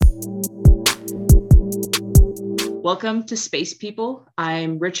Welcome to Space People.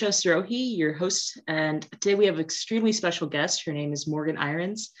 I'm Richa Sirohi, your host, and today we have an extremely special guest. Her name is Morgan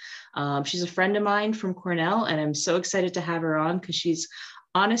Irons. She's a friend of mine from Cornell, and I'm so excited to have her on because she's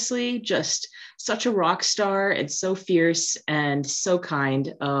honestly just such a rock star and so fierce and so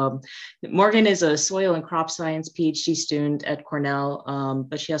kind. Morgan is a soil and crop science PhD student at Cornell,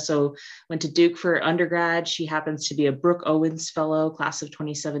 but she also went to Duke for undergrad. She happens to be a Brooke Owens Fellow, class of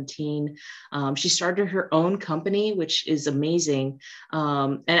 2017. She started her own company, which is amazing.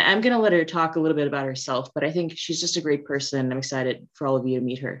 And I'm going to let her talk a little bit about herself, but I think she's just a great person. I'm excited for all of you to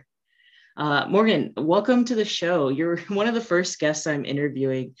meet her. Morgan, welcome to the show. You're one of the first guests I'm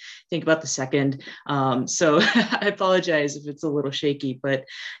interviewing, think about the second. So I apologize if it's a little shaky, but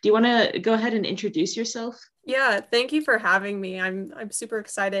do you want to go ahead and introduce yourself? Yeah, thank you for having me. I'm super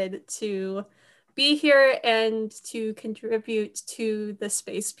excited to be here and to contribute to the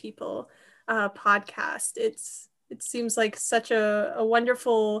Space People podcast. It seems like such a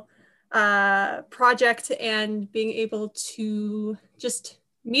wonderful project, and being able to just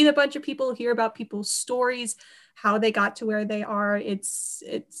meet a bunch of people, hear about people's stories, how they got to where they are. It's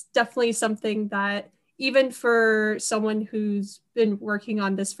definitely something that even for someone who's been working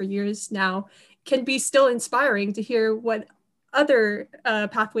on this for years now, can be still inspiring to hear what other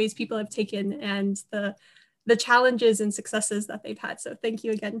pathways people have taken and the challenges and successes that they've had. So thank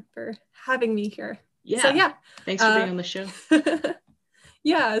you again for having me here. So Yeah, yeah, thanks for being on the show.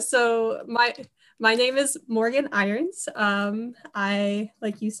 yeah. So my name is Morgan Irons.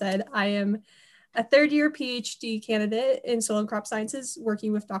 Like you said, I am a third-year PhD candidate in soil and crop sciences,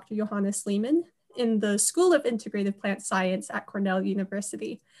 working with Dr. Johannes Lehmann in the School of Integrative Plant Science at Cornell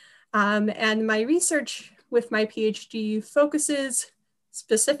University. And my research with my PhD focuses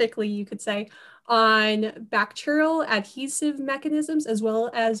specifically, you could say, on bacterial adhesive mechanisms as well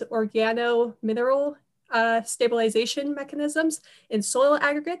as organo-mineral stabilization mechanisms in soil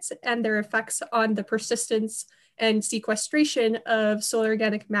aggregates and their effects on the persistence and sequestration of soil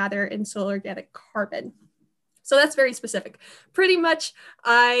organic matter and soil organic carbon. So that's very specific. Pretty much,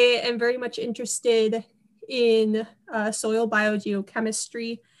 I am very much interested in soil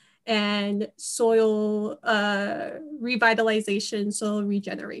biogeochemistry and soil revitalization, soil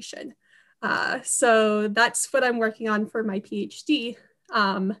regeneration. So that's what I'm working on for my PhD.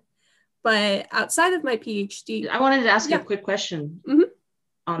 But outside of my PhD, I wanted to ask you a quick question. Mm-hmm.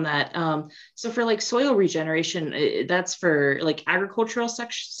 On that. So for like soil regeneration, that's for like agricultural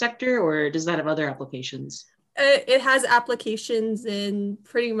sector, or does that have other applications? It has applications in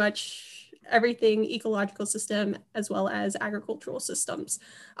pretty much everything ecological system as well as agricultural systems.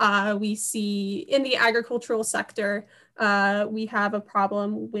 We see in the agricultural sector, we have a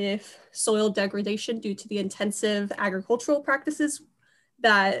problem with soil degradation due to the intensive agricultural practices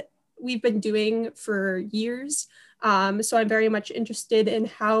that we've been doing for years. So I'm very much interested in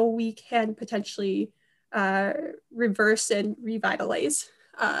how we can potentially reverse and revitalize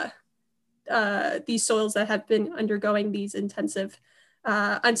these soils that have been undergoing these intensive,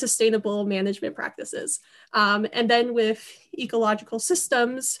 unsustainable management practices. And then with ecological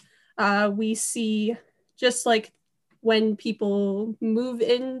systems, we see just like when people move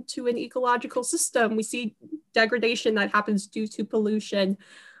into an ecological system, we see degradation that happens due to pollution,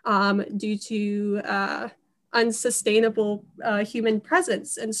 due to unsustainable human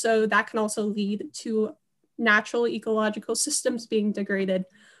presence. And so that can also lead to natural ecological systems being degraded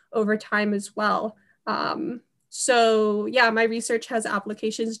over time as well. So yeah, my research has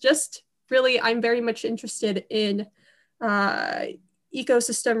applications. Just really, I'm very much interested in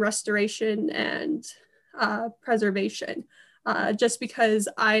ecosystem restoration and preservation, just because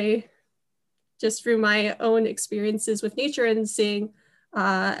just through my own experiences with nature and seeing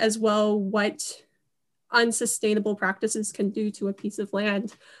as well what unsustainable practices can do to a piece of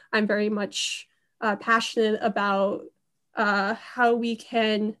land, I'm very much passionate about how we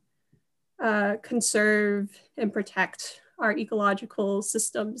can conserve and protect our ecological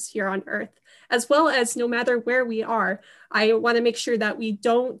systems here on Earth, as well as no matter where we are. I want to make sure that we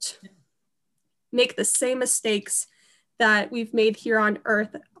don't make the same mistakes that we've made here on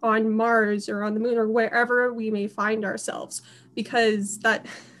Earth, on Mars, or on the moon, or wherever we may find ourselves, because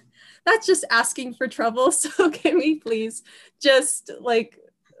that's just asking for trouble. So can we please just like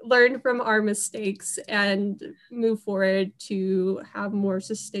learn from our mistakes and move forward to have more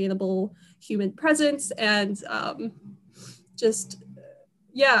sustainable human presence and just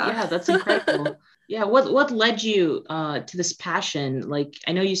Yeah, that's incredible. Yeah, what led you to this passion? Like,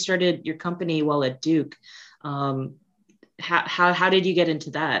 I know you started your company while at Duke. How did you get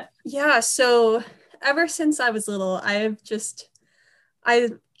into that? Yeah, so ever since I was little, I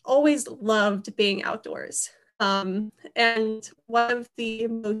always loved being outdoors. And one of the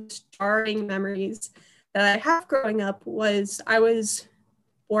most jarring memories that I have growing up was I was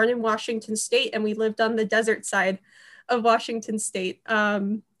born in Washington State, and we lived on the desert side of Washington State.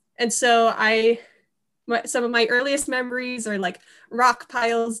 And so some of my earliest memories are like rock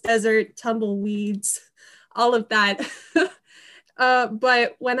piles, desert, tumbleweeds, all of that.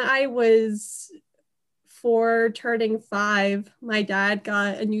 But when I was 4 turning 5, my dad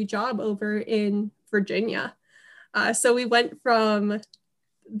got a new job over in Virginia. So we went from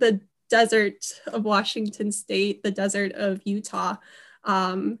the desert of Washington State, the desert of Utah,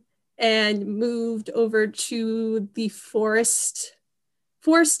 and moved over to the forested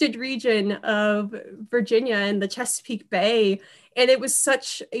region of Virginia and the Chesapeake Bay. And it was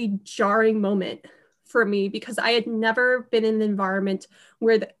such a jarring moment for me because I had never been in an environment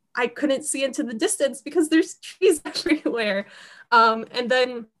where I couldn't see into the distance because there's trees everywhere. And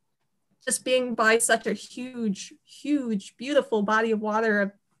then just being by such a huge, huge, beautiful body of water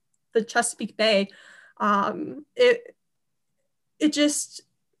of the Chesapeake Bay, it just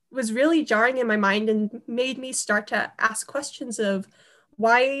was really jarring in my mind and made me start to ask questions of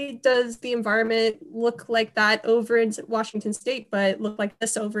why does the environment look like that over in Washington State, but look like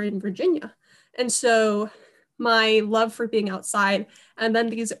this over in Virginia? And so my love for being outside and then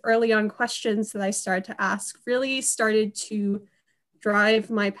these early on questions that I started to ask really started to drive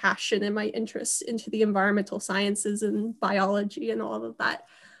my passion and my interest into the environmental sciences and biology and all of that.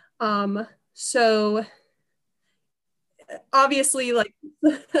 So obviously, like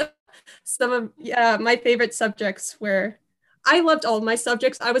some of my favorite subjects were, I loved all my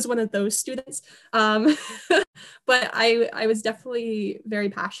subjects. I was one of those students, but I was definitely very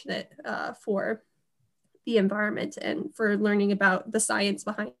passionate for the environment and for learning about the science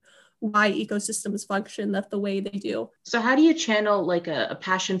behind why ecosystems function the way they do. So how do you channel like a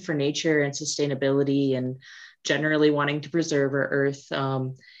passion for nature and sustainability and generally wanting to preserve our earth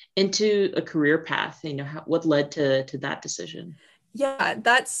into a career path? You know, what led to that decision? Yeah,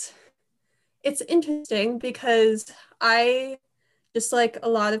 it's interesting because I, just like a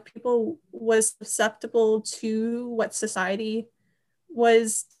lot of people, was susceptible to what society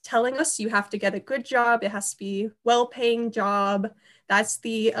was telling us. You have to get a good job. It has to be a well-paying job. That's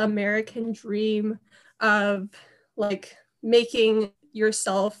the American dream of like making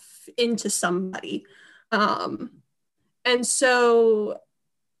yourself into somebody. And so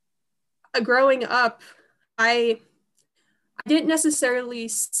growing up, I didn't necessarily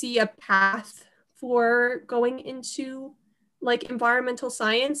see a path for going into like environmental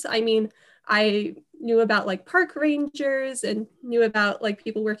science. I mean, I knew about like park rangers and knew about like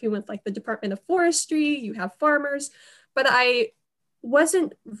people working with like the Department of Forestry, you have farmers, but I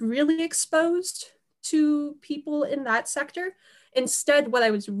wasn't really exposed to people in that sector. Instead, what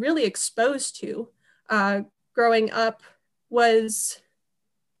I was really exposed to growing up was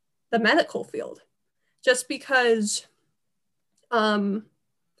the medical field, just because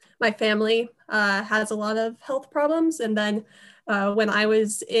my family has a lot of health problems. And then when I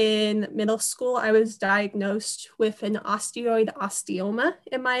was in middle school, I was diagnosed with an osteoid osteoma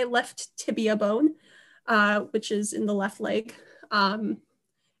in my left tibia bone, which is in the left leg. And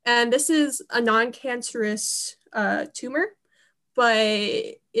this is a non-cancerous tumor, but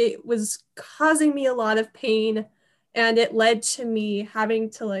it was causing me a lot of pain, and it led to me having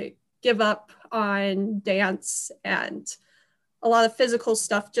to like give up on dance and a lot of physical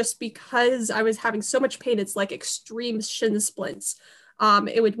stuff just because I was having so much pain. It's like extreme shin splints.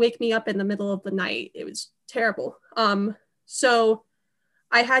 It would wake me up in the middle of the night. It was terrible. So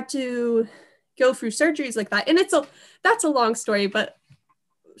I had to go through surgeries like that. And that's a long story, but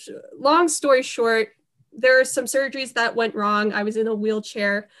long story short, there are some surgeries that went wrong. I was in a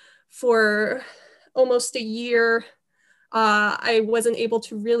wheelchair for almost a year. I wasn't able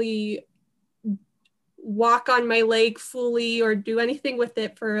to really walk on my leg fully or do anything with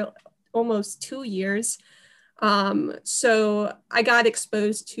it for almost 2 years. So I got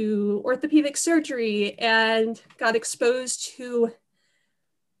exposed to orthopedic surgery and got exposed to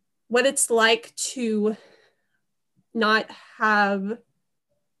what it's like to not have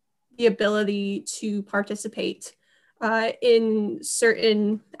the ability to participate in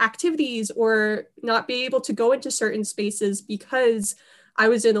certain activities or not be able to go into certain spaces because I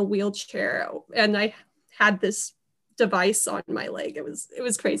was in a wheelchair and I had this device on my leg. It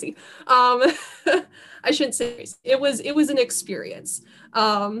was crazy. I shouldn't say crazy. It was an experience.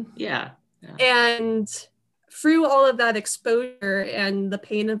 Yeah. And through all of that exposure and the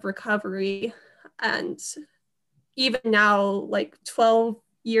pain of recovery, and even now, like 12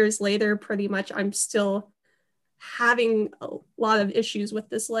 years later, pretty much, I'm still having a lot of issues with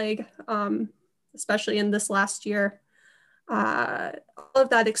this leg. especially in this last year. All of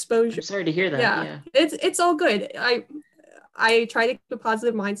that exposure. I'm sorry to hear that. Yeah. It's all good. I try to keep a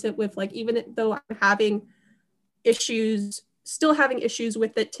positive mindset with, like, even though I'm having issues, still having issues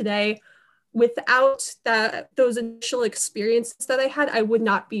with it today, without those initial experiences that I had, I would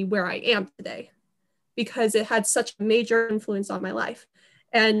not be where I am today, because it had such a major influence on my life.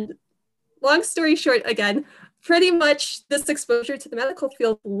 And long story short, again, pretty much this exposure to the medical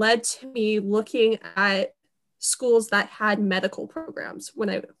field led to me looking at schools that had medical programs when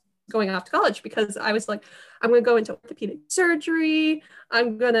I was going off to college, because I was like, I'm going to go into orthopedic surgery.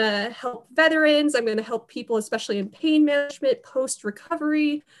 I'm going to help veterans. I'm going to help people, especially in pain management,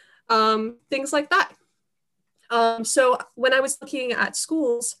 post-recovery, things like that. So when I was looking at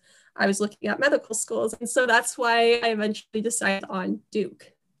schools, I was looking at medical schools. And so that's why I eventually decided on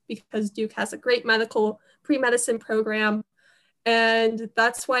Duke, because Duke has a great medical pre-medicine program. And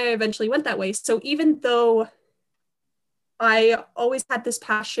that's why I eventually went that way. So even though I always had this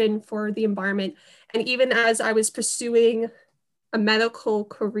passion for the environment, and even as I was pursuing a medical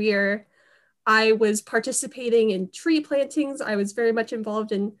career, I was participating in tree plantings. I was very much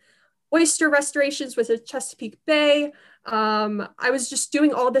involved in oyster restorations with the Chesapeake Bay. I was just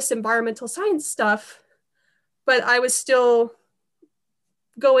doing all this environmental science stuff, but I was still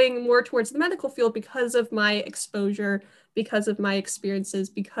going more towards the medical field because of my exposure, because of my experiences,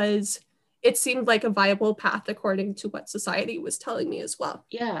 because it seemed like a viable path according to what society was telling me as well.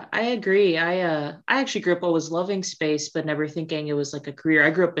 Yeah, I agree. I actually grew up always loving space, but never thinking it was like a career. I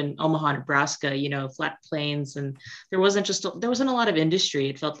grew up in Omaha, Nebraska, flat plains, and there wasn't a lot of industry.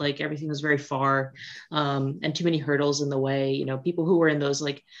 It felt like everything was very far, and too many hurdles in the way. People who were in those,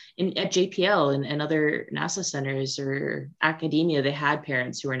 like at JPL and other NASA centers or academia, they had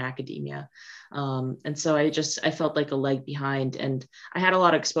parents who were in academia. And so I felt like a leg behind, and I had a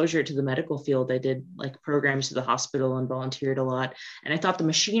lot of exposure to the medical field. I did like programs to the hospital and volunteered a lot. And I thought the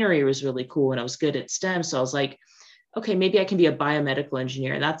machinery was really cool, and I was good at STEM. So I was like, okay, maybe I can be a biomedical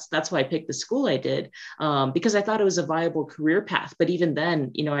engineer. And that's why I picked the school I did, because I thought it was a viable career path. But even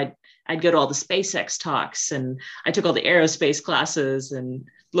then, I'd go to all the SpaceX talks, and I took all the aerospace classes and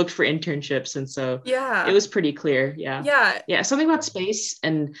looked for internships. And so it was pretty clear. Yeah. Something about space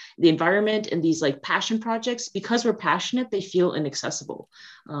and the environment and these like passion projects, because we're passionate, they feel inaccessible.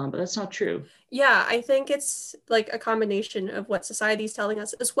 But that's not true. Yeah, I think it's like a combination of what society is telling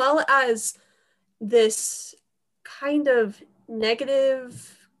us, as well as this kind of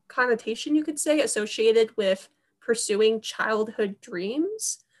negative connotation, you could say, associated with pursuing childhood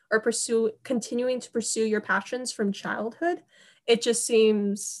dreams, or continuing to pursue your passions from childhood. It just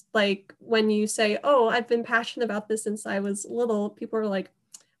seems like when you say, oh, I've been passionate about this since I was little, people are like,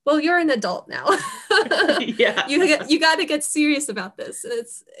 well, you're an adult now. Yeah. You got to get serious about this.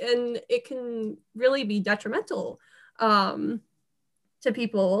 And it can really be detrimental to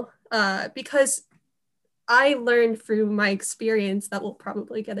people, because I learned through my experience, that we'll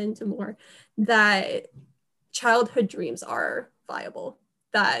probably get into more, that childhood dreams are viable,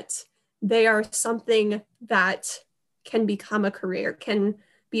 that they are something that can become a career, can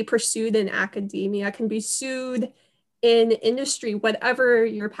be pursued in academia, can be pursued in industry, whatever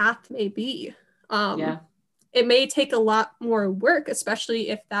your path may be. It may take a lot more work, especially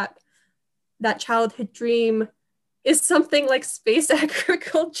if that childhood dream is something like space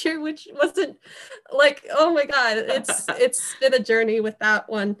agriculture, which wasn't like, oh my God, it's been a journey with that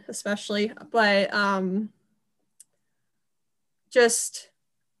one, especially. But just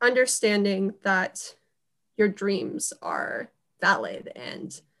understanding that your dreams are valid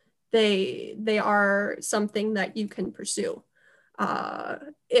and they are something that you can pursue,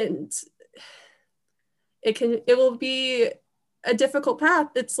 and it will be a difficult path.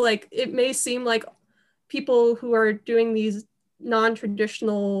 It's like, it may seem like people who are doing these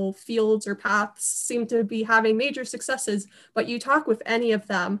non-traditional fields or paths seem to be having major successes, but you talk with any of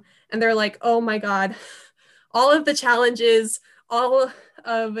them and they're like, oh my God, all of the challenges, all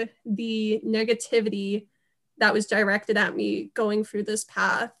of the negativity that was directed at me going through this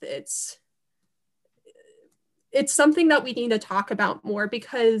path, it's something that we need to talk about more,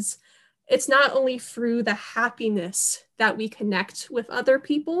 because it's not only through the happiness that we connect with other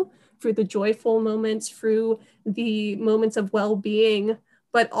people, through the joyful moments, through the moments of well-being,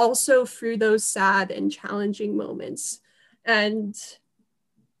 but also through those sad and challenging moments. And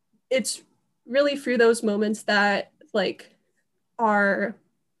it's really through those moments that are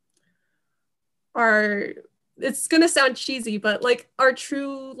it's gonna sound cheesy, but like our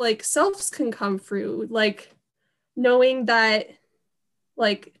true selves can come through, knowing that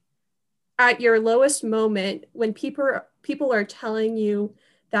at your lowest moment, when people are telling you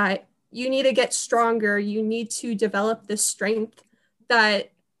that you need to get stronger. You need to develop this strength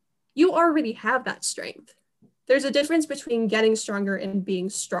that you already have that strength. There's a difference between getting stronger and being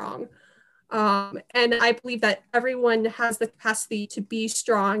strong. And I believe that everyone has the capacity to be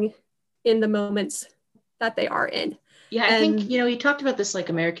strong in the moments that they are in. Yeah, I think, you talked about this like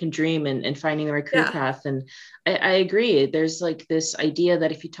American dream and finding the right career path. And I agree. There's like this idea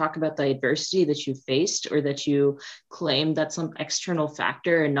that if you talk about the adversity that you faced or that you claim that some external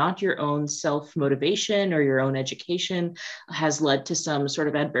factor and not your own self-motivation or your own education has led to some sort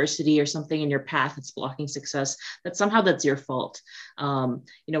of adversity or something in your path that's blocking success, that somehow that's your fault.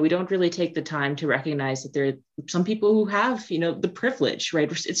 We don't really take the time to recognize that there are some people who have, the privilege, right?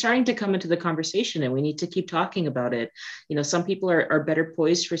 It's starting to come into the conversation and we need to keep talking about it. Some people are better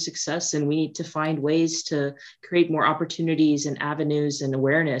poised for success, and we need to find ways to create more opportunities and avenues and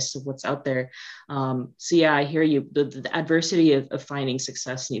awareness of what's out there. So yeah, I hear you. The adversity of finding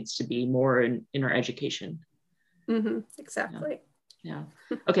success needs to be more in our education. Exactly. Yeah.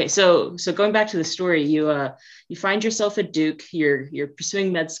 Okay. So going back to the story, you find yourself at Duke. You're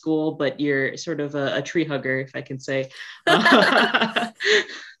pursuing med school, but you're sort of a tree hugger, if I can say. Yeah.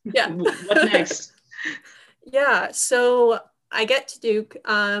 What next? Yeah. So I get to Duke.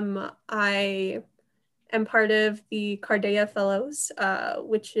 I am part of the Cardea Fellows,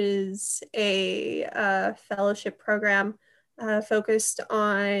 which is a fellowship program focused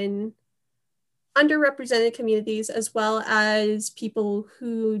on underrepresented communities, as well as people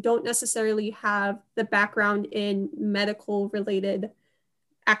who don't necessarily have the background in medical related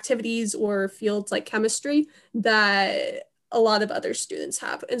activities or fields like chemistry that a lot of other students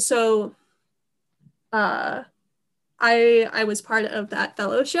have. And so I was part of that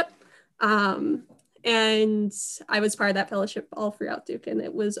fellowship. And I was part of that fellowship all throughout Duke, and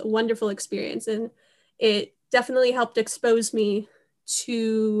it was a wonderful experience. And it definitely helped expose me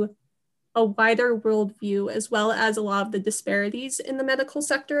to a wider worldview, as well as a lot of the disparities in the medical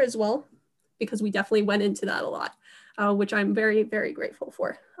sector as well, because we definitely went into that a lot, which I'm very, very grateful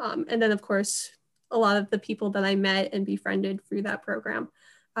for. And then, of course, a lot of the people that I met and befriended through that program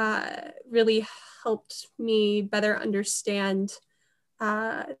really helped me better understand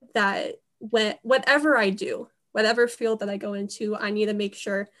that whatever I do, whatever field that I go into, I need to make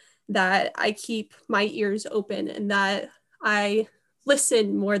sure that I keep my ears open and that I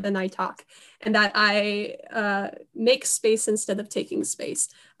listen more than I talk, and that I make space instead of taking space,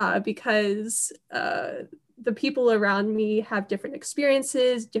 because the people around me have different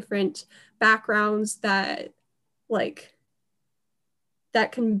experiences, different backgrounds that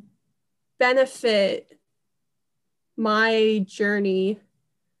can benefit my journey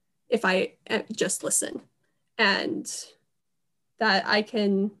if I just listen, and that I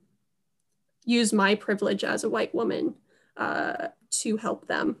can use my privilege as a white woman to help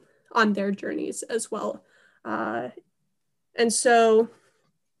them on their journeys as well. And so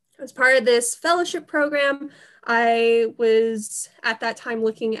as part of this fellowship program, I was at that time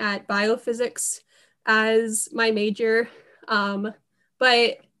looking at biophysics as my major.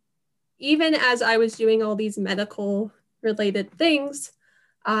 But even as I was doing all these medical related things,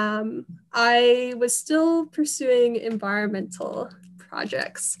 I was still pursuing environmental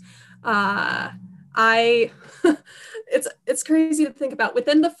projects. It's crazy to think about.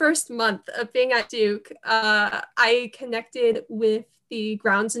 Within the first month of being at Duke, I connected with the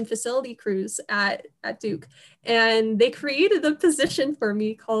grounds and facility crews at Duke, and they created a position for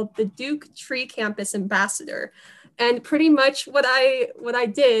me called the Duke Tree Campus Ambassador. And pretty much what I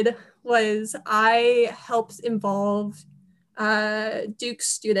did was I helped involve Duke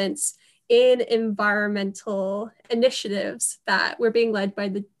students in environmental initiatives that were being led by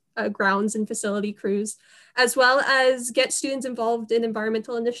the grounds and facility crews, as well as get students involved in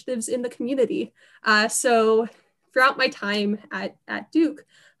environmental initiatives in the community. So throughout my time at Duke,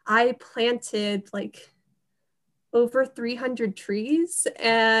 I planted over 300 trees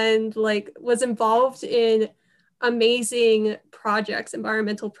and was involved in amazing projects,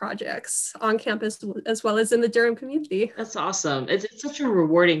 environmental projects on campus, as well as in the Durham community. That's awesome. It's such a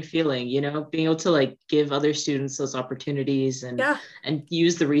rewarding feeling, being able to give other students those opportunities and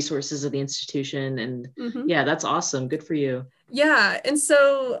use the resources of the institution. And yeah, that's awesome. Good for you. Yeah. And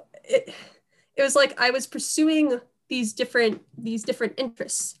so it was like I was pursuing these different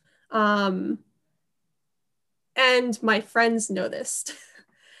interests. And my friends noticed.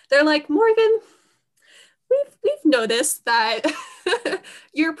 They're like, Morgan, we've noticed that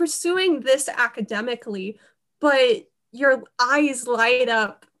you're pursuing this academically, but your eyes light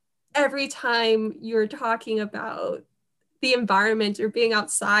up every time you're talking about the environment or being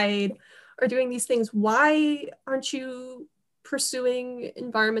outside or doing these things. Why aren't you pursuing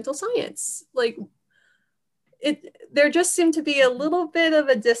environmental science. Like there just seemed to be a little bit of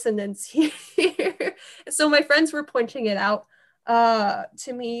a dissonance here. So my friends were pointing it out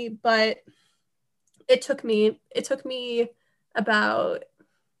to me, but it took me about,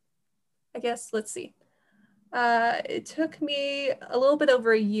 I guess, let's see. It took me a little bit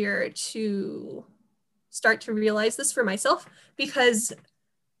over a year to start to realize this for myself, because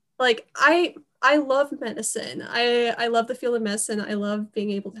like I love medicine. I love the field of medicine. I love being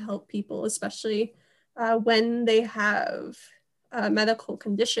able to help people, especially when they have medical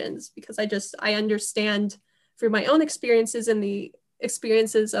conditions, because I understand through my own experiences and the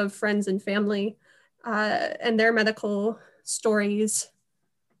experiences of friends and family and their medical stories,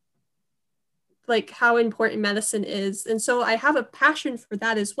 like how important medicine is. And so I have a passion for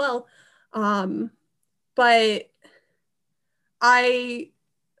that as well. But I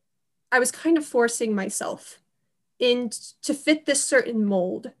was kind of forcing myself in to fit this certain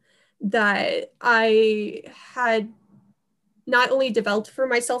mold that I had not only developed for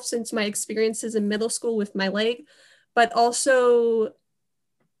myself since my experiences in middle school with my leg, but also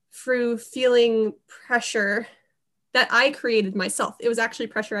through feeling pressure that I created myself. It was actually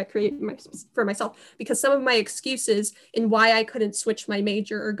pressure I created for myself, because some of my excuses in why I couldn't switch my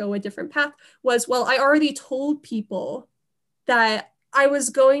major or go a different path was, well, I already told people that I was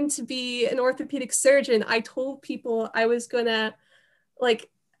going to be an orthopedic surgeon. I told people I was gonna like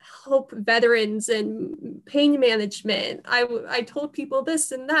help veterans and pain management. I told people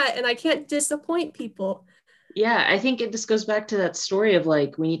this and that, and I can't disappoint people. Yeah, I think this goes back to that story of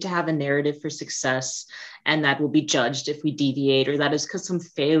like, we need to have a narrative for success, and that will be judged if we deviate, or that is because some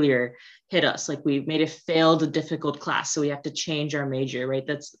failure hit us. Like we made a failed, a difficult class, so we have to change our major, right?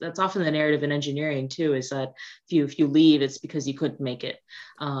 That's often the narrative in engineering too, is that if you leave, it's because you couldn't make it.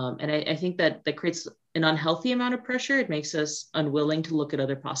 And I think that creates an unhealthy amount of pressure. It makes us unwilling to look at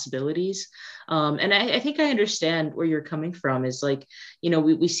other possibilities. And I think I understand where you're coming from, is like,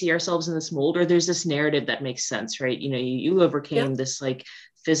 we see ourselves in this mold, or there's this narrative that makes sense, right? You overcame this like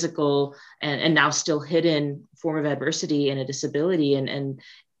physical and now still hidden form of adversity and a disability. And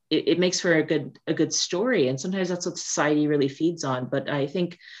it makes for a good story. And sometimes that's what society really feeds on. But I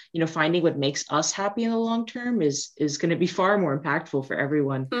think, finding what makes us happy in the long term is going to be far more impactful for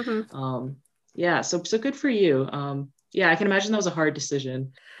everyone. Mm-hmm. Yeah. So good for you. Yeah, I can imagine that was a hard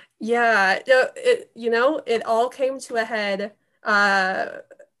decision. Yeah, it all came to a head at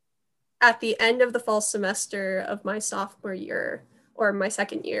the end of the fall semester of my sophomore year, or my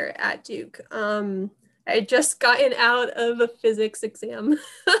second year at Duke. I had just gotten out of a physics exam.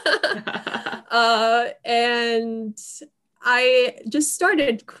 And I just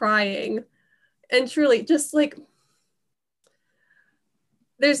started crying. And truly, just like,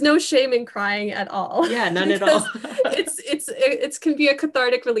 there's no shame in crying at all. Yeah, none at all. It can be a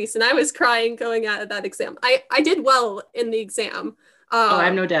cathartic release, and I was crying going out of that exam. I did well in the exam. Oh, I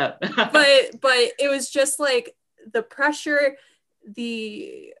have no doubt. but it was just like the pressure,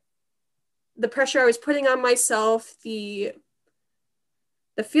 the pressure I was putting on myself, the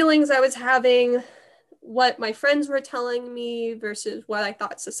feelings I was having, what my friends were telling me versus what I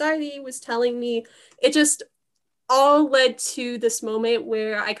thought society was telling me. It just all led to this moment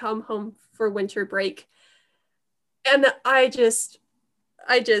where I come home for winter break, and I just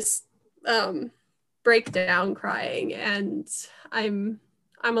break down crying, and I'm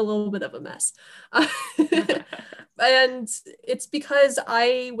a little bit of a mess. And it's because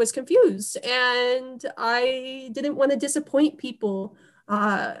I was confused, and I didn't want to disappoint people,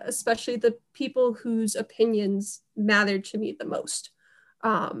 especially the people whose opinions mattered to me the most.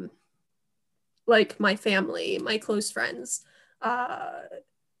 Like my family, my close friends,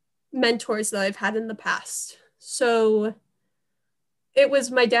 mentors that I've had in the past. So it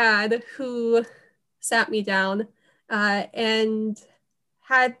was my dad who sat me down and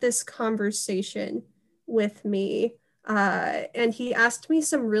had this conversation with me. And he asked me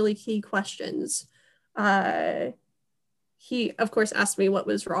some really key questions. He, of course, asked me what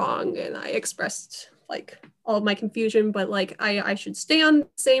was wrong, and I expressed like all of my confusion, but like I should stay on the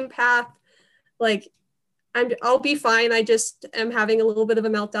same path. Like I'll be fine. I just am having a little bit of a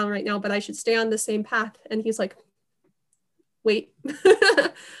meltdown right now, but I should stay on the same path. And he's like, wait,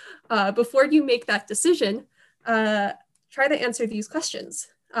 before you make that decision, try to answer these questions.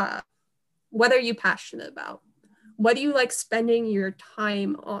 What are you passionate about? What do you like spending your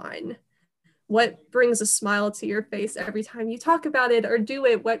time on? What brings a smile to your face every time you talk about it or do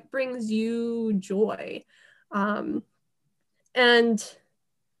it? What brings you joy? And of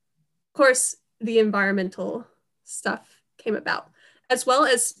course, the environmental stuff came about. as well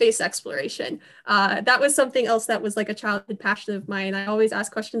as space exploration. That was something else that was like a childhood passion of mine. I always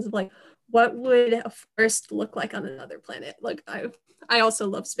ask questions of like, what would a forest look like on another planet? Like I also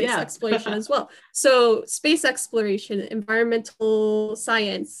love space Yeah. exploration as well. So space exploration, environmental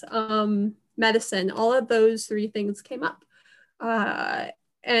science, medicine, all of those three things came up.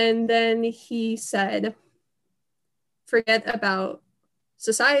 And then he said, forget about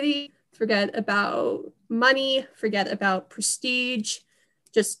society, forget about money, forget about prestige,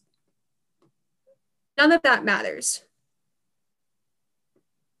 just none of that matters.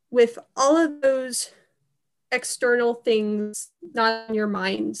 With all of those external things not in your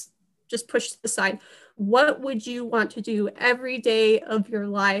mind, just pushed to the side, what would you want to do every day of your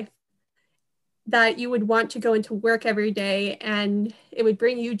life that you would want to go into work every day and it would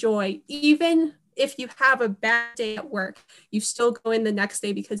bring you joy? Even if you have a bad day at work, you still go in the next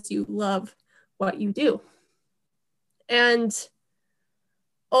day because you love what you do. And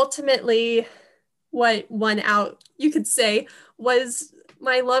ultimately, what won out, you could say, was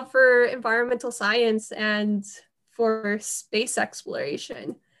my love for environmental science and for space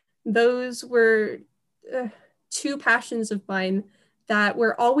exploration. Those were two passions of mine that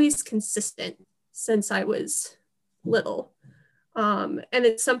were always consistent since I was little. And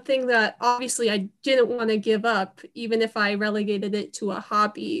it's something that obviously I didn't want to give up, even if I relegated it to a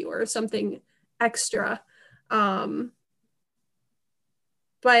hobby or something extra.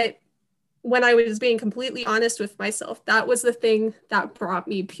 But when I was being completely honest with myself, that was the thing that brought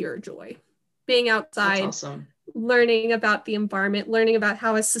me pure joy. Being outside, That's awesome. learning about the environment, learning about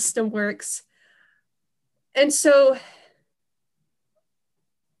how a system works. And so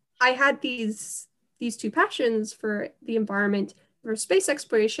I had these two passions for the environment, for space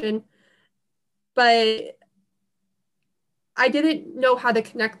exploration, but I didn't know how to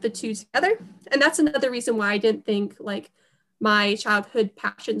connect the two together. And that's another reason why I didn't think like my childhood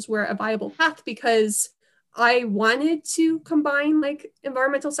passions were a viable path, because I wanted to combine like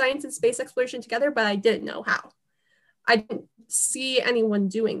environmental science and space exploration together, but I didn't know how. I didn't see anyone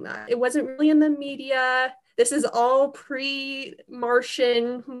doing that. It wasn't really in the media. This is all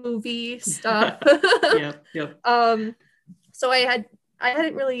pre-Martian movie stuff. Yep. So I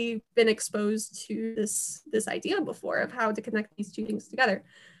hadn't really been exposed to this idea before of how to connect these two things together.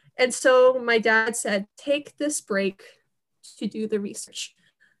 And so my dad said, take this break to do the research.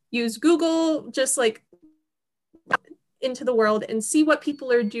 Use Google, just like into the world and see what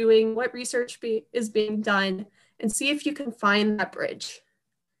people are doing, what research is being done, and see if you can find that bridge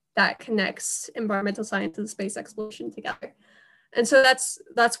that connects environmental science and space exploration together. And so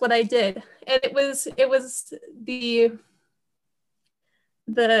that's what I did. And it was the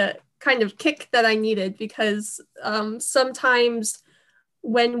kind of kick that I needed, because sometimes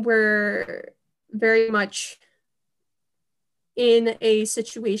when we're very much in a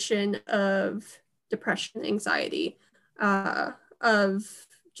situation of depression, anxiety, of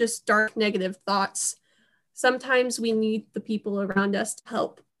just dark negative thoughts, sometimes we need the people around us to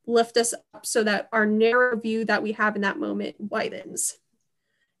help lift us up so that our narrow view that we have in that moment widens.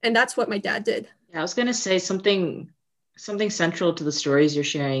 And that's what my dad did. Yeah, I was going to say something central to the stories you're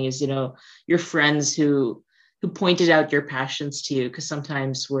sharing is, your friends who pointed out your passions to you, because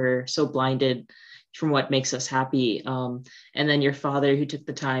sometimes we're so blinded from what makes us happy. And then your father who took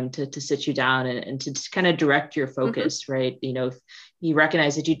the time to sit you down and to kind of direct your focus, right? He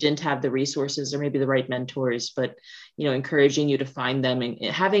recognized that you didn't have the resources or maybe the right mentors, but, encouraging you to find them, and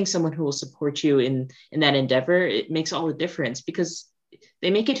having someone who will support you in that endeavor, it makes all the difference, because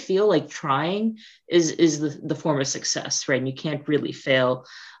they make it feel like trying is the form of success, right? And you can't really fail.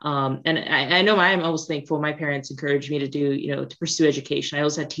 And I know I'm always thankful. My parents encouraged me to to pursue education. I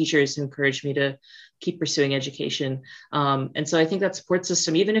also had teachers who encouraged me to keep pursuing education. And so I think that support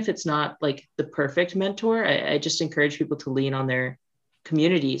system, even if it's not like the perfect mentor, I just encourage people to lean on their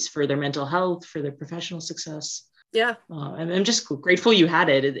communities for their mental health, for their professional success. Yeah. I'm just grateful you had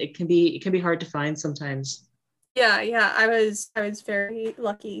it. It can be hard to find sometimes. Yeah. I was very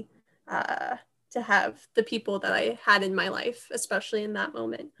lucky to have the people that I had in my life, especially in that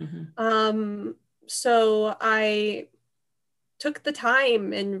moment. So I took the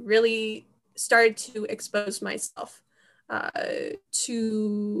time and really started to expose myself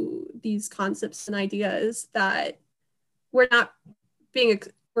to these concepts and ideas that were not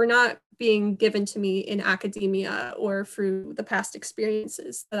being given to me in academia or through the past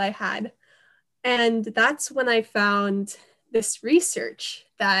experiences that I had. And that's when I found this research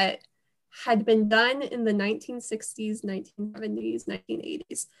that had been done in the 1960s, 1970s,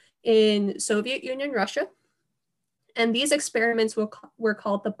 1980s in Soviet Union, Russia. And these experiments were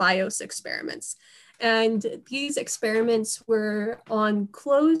called the BIOS experiments. And these experiments were on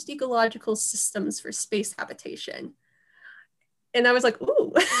closed ecological systems for space habitation. And I was like,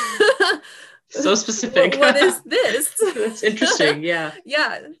 ooh. So specific. What is this? That's interesting. Yeah.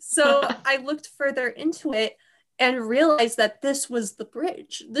 Yeah. So I looked further into it and realized that this was the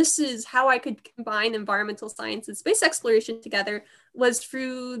bridge. This is how I could combine environmental science and space exploration together, was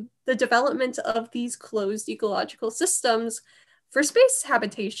through the development of these closed ecological systems for space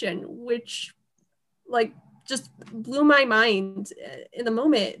habitation, which like just blew my mind in the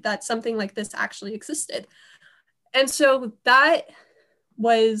moment that something like this actually existed. And so that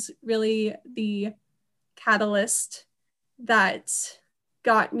was really the catalyst that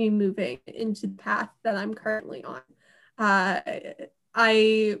got me moving into the path that I'm currently on.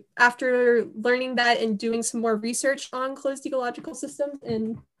 I, after learning that and doing some more research on closed ecological systems,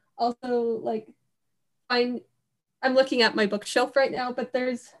 and also like I'm looking at my bookshelf right now, but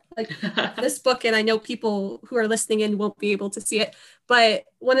there's like this book, and I know people who are listening in won't be able to see it, but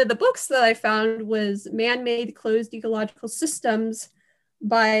one of the books that I found was Man-Made Closed Ecological Systems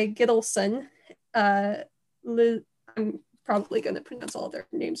by Gittleson. I'm probably going to pronounce all their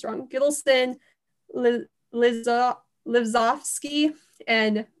names wrong. Gittleson, Livzovsky,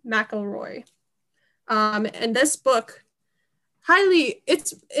 and McElroy. And this book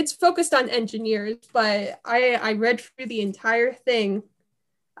it's focused on engineers, but I read through the entire thing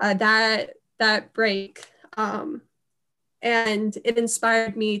that break, and it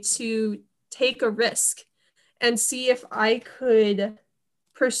inspired me to take a risk and see if I could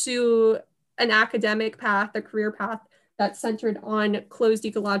pursue an academic path, a career path that's centered on closed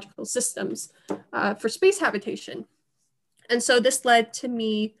ecological systems for space habitation. And so this led to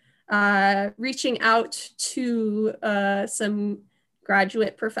me reaching out to some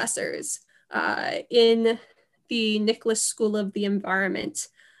graduate professors in the Nicholas School of the Environment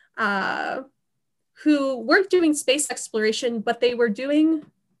who weren't doing space exploration, but they were doing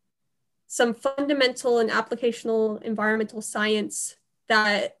some fundamental and applicational environmental science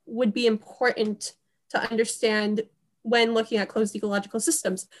that would be important to understand when looking at closed ecological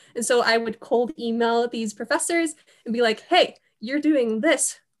systems. And so I would cold email these professors and be like, hey, you're doing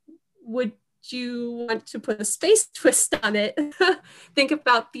this. Would you want to put a space twist on it? Think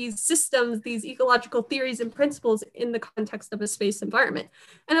about these systems, these ecological theories and principles in the context of a space environment.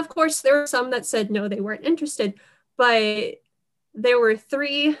 And of course, there were some that said no, they weren't interested, but there were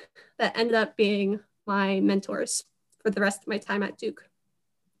 3 that ended up being my mentors for the rest of my time at Duke.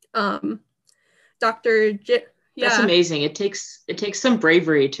 Dr. That's amazing. It takes some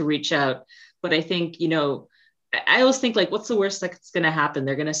bravery to reach out, but I think, I always think like, what's the worst that's going to happen?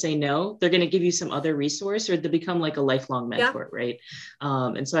 They're going to say no. They're going to give you some other resource, or they become like a lifelong mentor, right?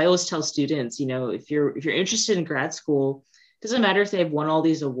 And so I always tell students, if you're interested in grad school, it doesn't matter if they have won all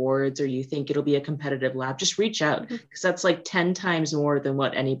these awards or you think it'll be a competitive lab, just reach out, because that's like 10 times more than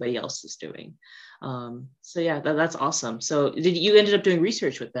what anybody else is doing. So yeah, that's awesome. So you ended up doing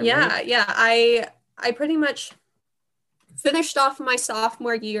research with them? Yeah, right? Yeah. I pretty much finished off my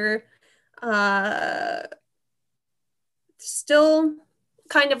sophomore year, still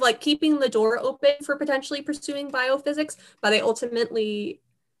kind of like keeping the door open for potentially pursuing biophysics, but I ultimately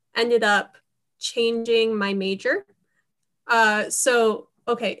ended up changing my major. So,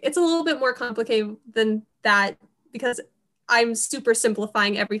 okay, it's a little bit more complicated than that because I'm super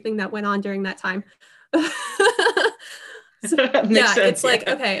simplifying everything that went on during that time. So, yeah, sense, it's like,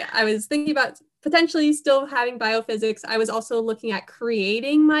 okay, I was thinking about potentially still having biophysics. I was also looking at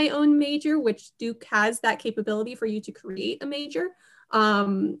creating my own major, which Duke has that capability for you to create a major.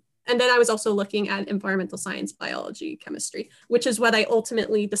 And then I was also looking at environmental science, biology, chemistry, which is what I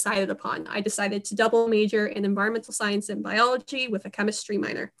ultimately decided upon. I decided to double major in environmental science and biology with a chemistry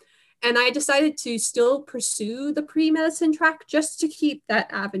minor. And I decided to still pursue the pre-medicine track just to keep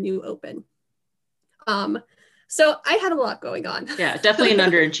that avenue open. So I had a lot going on. Yeah, definitely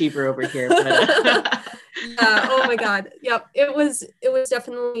an underachiever over here. But, yeah, oh my God. Yep. It was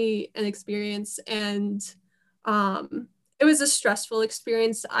definitely an experience, and it was a stressful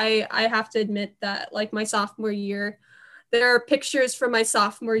experience. I have to admit that like my sophomore year, there are pictures from my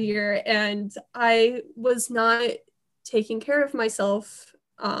sophomore year, and I was not taking care of myself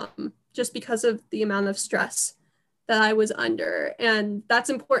just because of the amount of stress that I was under. And that's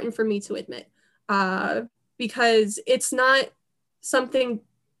important for me to admit. Because it's not something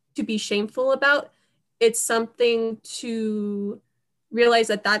to be shameful about. It's something to realize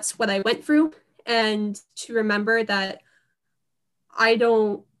that that's what I went through, and to remember that I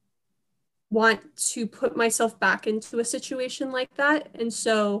don't want to put myself back into a situation like that. And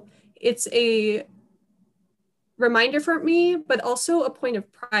so it's a reminder for me, but also a point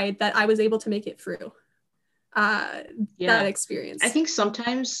of pride that I was able to make it through that experience. I think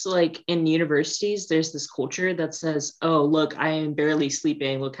sometimes, like in universities, there's this culture that says, oh, look, I am barely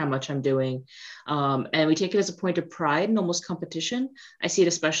sleeping. Look how much I'm doing. And we take it as a point of pride and almost competition. I see it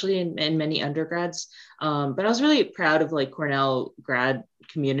especially in many undergrads. But I was really proud of like Cornell grad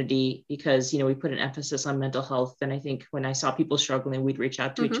community because, we put an emphasis on mental health. And I think when I saw people struggling, we'd reach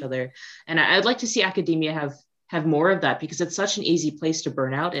out to each other. And I'd like to see academia have more of that because it's such an easy place to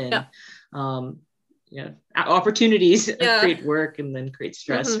burn out in. Opportunities create work and then create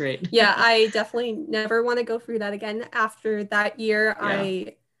stress, right? Yeah, I definitely never want to go through that again. After that year,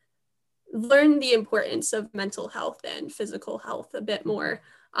 I learned the importance of mental health and physical health a bit more.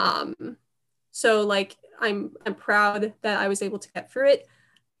 So like I'm proud that I was able to get through it,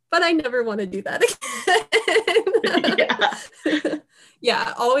 but I never want to do that again.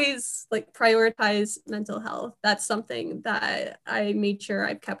 Yeah, always like prioritize mental health. That's something that I made sure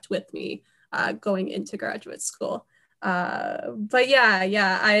I've kept with me going into graduate school. But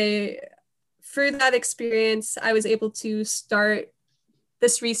through that experience, I was able to start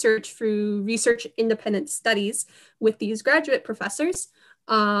this research through research independent studies with these graduate professors,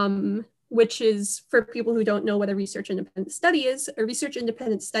 which is, for people who don't know what a research independent study is, a research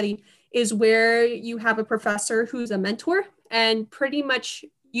independent study is where you have a professor who's a mentor, and pretty much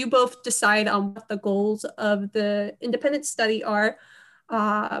you both decide on what the goals of the independent study are,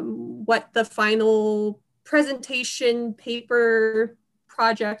 what the final presentation paper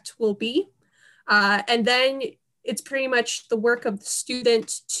project will be. And then it's pretty much the work of the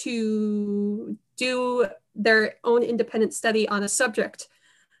student to do their own independent study on a subject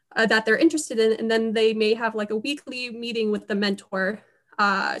that they're interested in. And then they may have like a weekly meeting with the mentor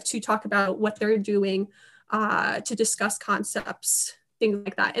to talk about what they're doing, to discuss concepts, things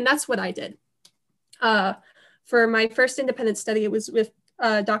like that. And that's what I did. For my first independent study, it was with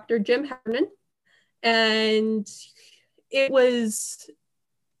Dr. Jim Heffernan, and it was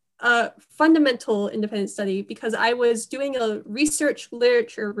a fundamental independent study because I was doing a research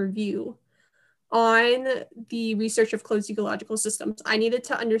literature review on the research of closed ecological systems. I needed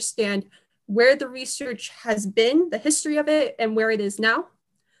to understand where the research has been, the history of it, and where it is now,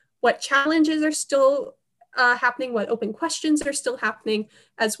 what challenges are still happening, what open questions are still happening,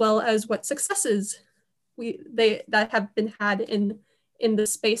 as well as what successes that have been had in the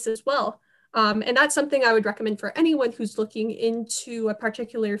space as well. And that's something I would recommend for anyone who's looking into a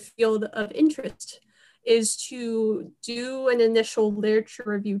particular field of interest, is to do an initial literature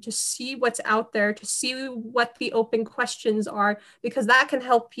review to see what's out there, to see what the open questions are, because that can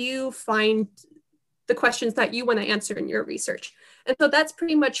help you find the questions that you want to answer in your research. And so that's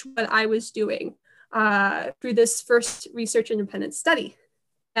pretty much what I was doing through this first research independent study.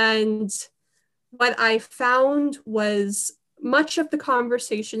 And what I found was much of the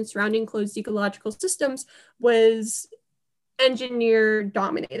conversation surrounding closed ecological systems was engineer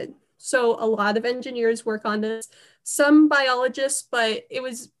dominated. So a lot of engineers work on this, some biologists, but it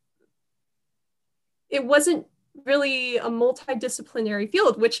wasn't really a multidisciplinary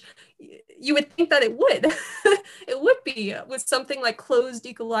field, which you would think that it would. It would be with something like closed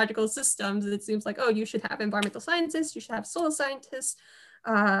ecological systems. It seems like, oh, you should have environmental scientists, you should have soil scientists,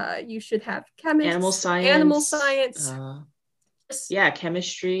 you should have chemists, animal science.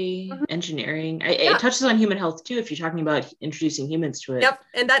 Chemistry, engineering. It touches on human health too, if you're talking about introducing humans to it. Yep,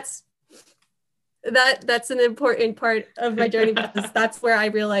 and that's an important part of my journey, because that's where I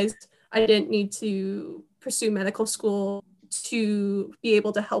realized I didn't need to pursue medical school to be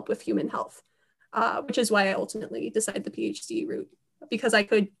able to help with human health, which is why I ultimately decided the PhD route, because I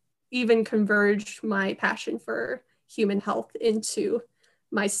could even converge my passion for human health into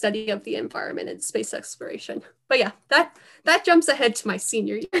my study of the environment and space exploration. But yeah, that jumps ahead to my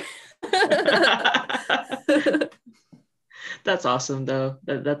senior year. That's awesome, though.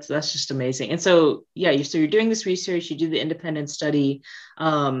 That's just amazing. And so, yeah, you're doing this research, you do the independent study.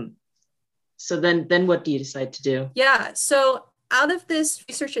 So then what do you decide to do? Yeah, so out of this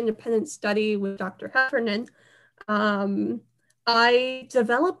research independent study with Dr. Heffernan, I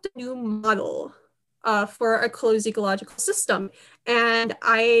developed a new model for a closed ecological system. And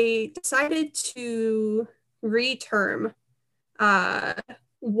I decided to reterm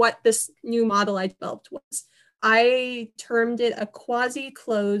what this new model I developed was. I termed it a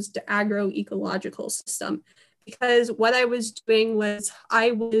quasi-closed agroecological system, because what I was doing was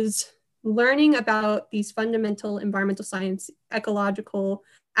I was learning about these fundamental environmental science, ecological,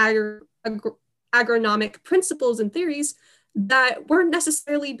 agronomic principles and theories that weren't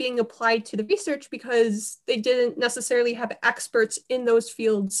necessarily being applied to the research because they didn't necessarily have experts in those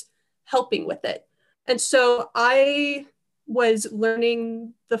fields helping with it. And so I was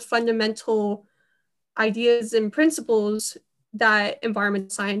learning the fundamental ideas and principles that environmental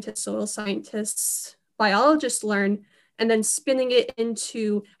scientists, soil scientists, biologists learn, and then spinning it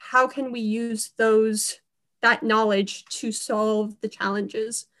into how can we use that knowledge to solve the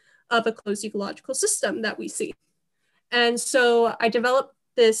challenges of a closed ecological system that we see. And so I developed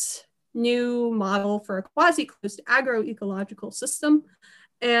this new model for a quasi-closed agroecological system.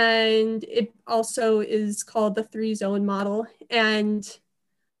 And it also is called the 3-zone model. And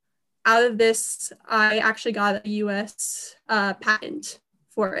out of this, I actually got a US patent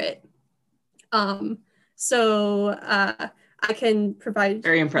for it. I can provide.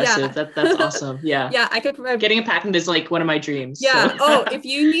 Very impressive. Yeah. That's awesome. Yeah. Yeah, I could provide. Getting a patent is like one of my dreams. Yeah. So. Oh, if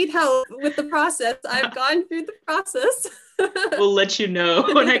you need help with the process, I've gone through the process. We'll let you know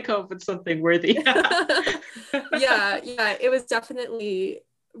when I come up with something worthy. Yeah. It was definitely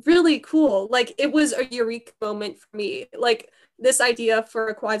really cool. Like, it was a eureka moment for me. Like, this idea for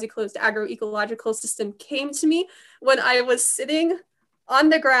a quasi-closed agroecological system came to me when I was sitting on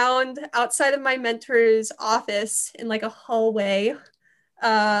the ground outside of my mentor's office in like a hallway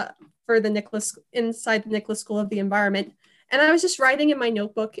for inside the Nicholas School of the Environment. And I was just writing in my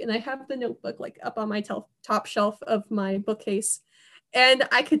notebook, and I have the notebook like up on my top shelf of my bookcase. And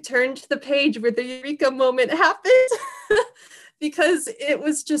I could turn to the page where the eureka moment happened because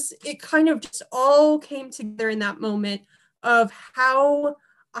it kind of just all came together in that moment of how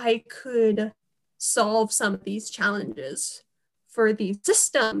I could solve some of these challenges for these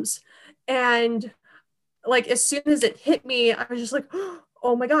systems. And like, as soon as it hit me, I was just like,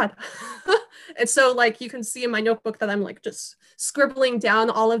 oh my God. And so like, you can see in my notebook that I'm like just scribbling down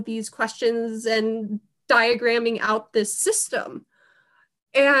all of these questions and diagramming out this system.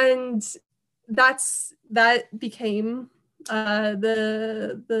 And that became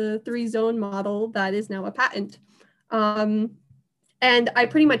the 3-zone model that is now a patent. And I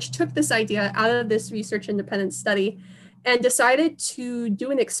pretty much took this idea out of this research independent study and decided to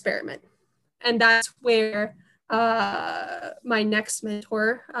do an experiment. And that's where my next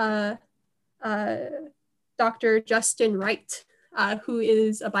mentor, Dr. Justin Wright, who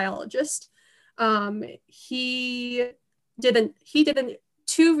is a biologist, he did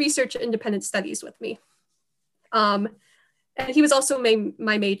 2 research independent studies with me. And he was also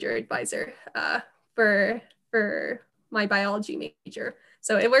my major advisor for my biology major.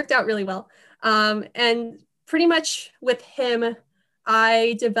 So it worked out really well. And pretty much with him,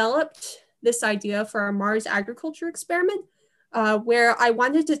 I developed this idea for a Mars agriculture experiment where I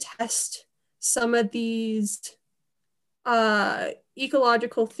wanted to test some of these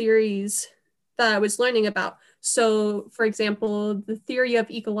ecological theories that I was learning about. So, for example, the theory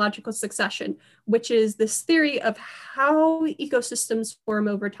of ecological succession, which is this theory of how ecosystems form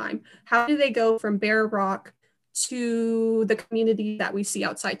over time. How do they go from bare rock to the community that we see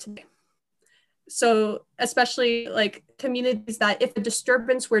outside today? So especially like communities that if a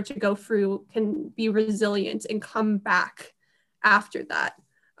disturbance were to go through can be resilient and come back after that.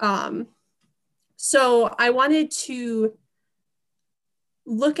 So I wanted to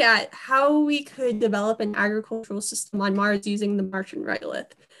look at how we could develop an agricultural system on Mars using the Martian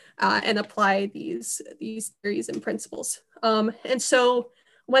regolith and apply these theories and principles. And so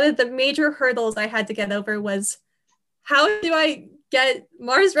one of the major hurdles I had to get over was, how do I get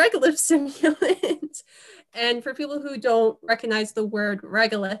Mars regolith simulant? And for people who don't recognize the word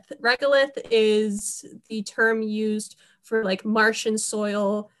regolith, regolith is the term used for like Martian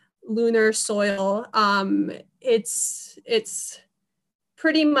soil, lunar soil. It's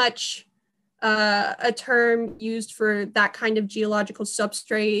pretty much a term used for that kind of geological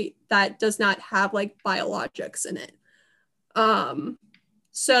substrate that does not have like biologics in it.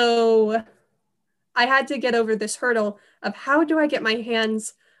 So I had to get over this hurdle of how do I get my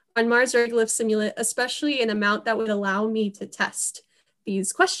hands on Mars regolith simulant, especially an amount that would allow me to test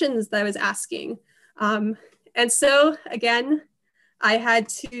these questions that I was asking. And so again, I had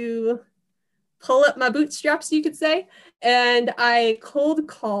to pull up my bootstraps, you could say, and I cold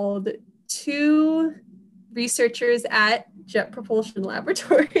called 2 researchers at Jet Propulsion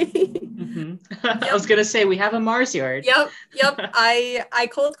Laboratory. Mm-hmm. Yep. I was gonna say, we have a Mars yard. Yep. I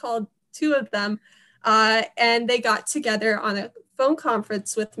cold called 2 of them, and they got together on a phone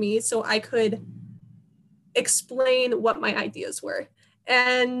conference with me so I could explain what my ideas were.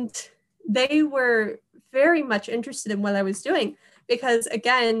 And they were very much interested in what I was doing because,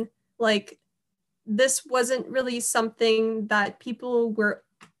 again, like, this wasn't really something that people were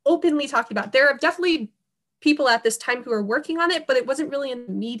openly talking about. There are definitely people at this time who are working on it, but it wasn't really in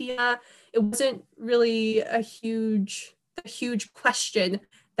the media. It wasn't really a huge question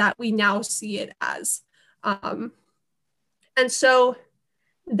that we now see it as. And so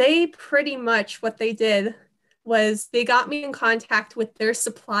they pretty much, what they did was they got me in contact with their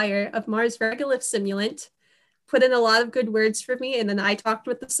supplier of Mars regolith simulant, put in a lot of good words for me, and then I talked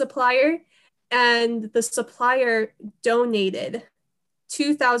with the supplier, and the supplier donated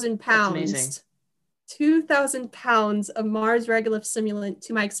 2,000 pounds. 2,000 pounds of Mars regolith simulant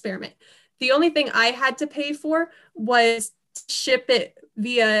to my experiment. The only thing I had to pay for was to ship it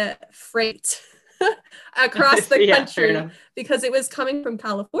via freight across the country because it was coming from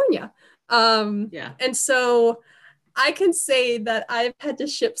California. And so I can say that I've had to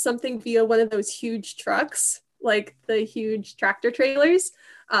ship something via one of those huge trucks, like the huge tractor trailers.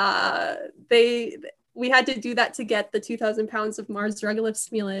 We had to do that to get the 2,000 pounds of Mars regolith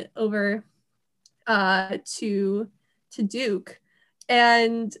simulant over to Duke.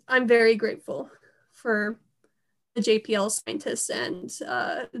 And I'm very grateful for the JPL scientists and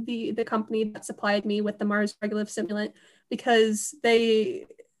the company that supplied me with the Mars regolith simulant, because they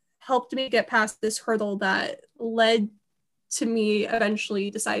helped me get past this hurdle that led to me eventually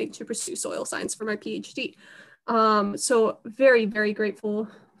deciding to pursue soil science for my PhD. So very, very grateful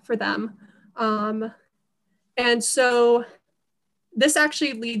for them. And so this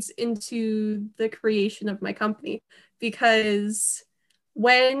actually leads into the creation of my company, because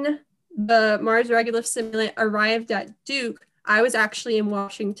when the Mars regolith simulant arrived at Duke, I was actually in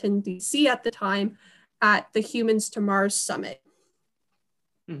Washington, D.C. at the time at the Humans to Mars Summit.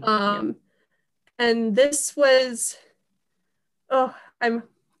 And this was, I'm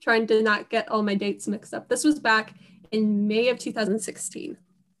trying to not get all my dates mixed up. This was back in May of 2016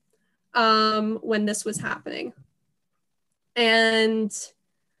 when this was happening. And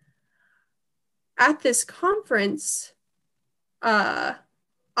at this conference,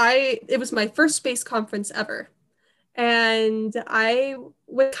 it was my first space conference ever. And I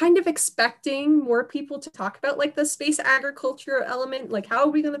was kind of expecting more people to talk about like the space agriculture element, like how are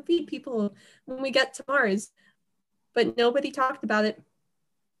we going to feed people when we get to Mars? But nobody talked about it.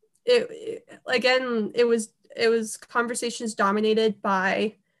 It was conversations dominated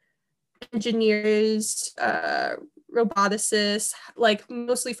by engineers, roboticists, like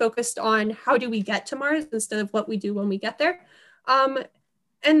mostly focused on how do we get to Mars instead of what we do when we get there.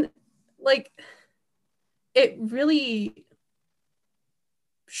 And like, it really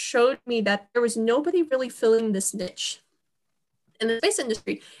showed me that there was nobody really filling this niche in the space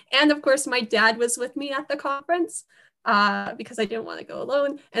industry. And of course, my dad was with me at the conference because I didn't want to go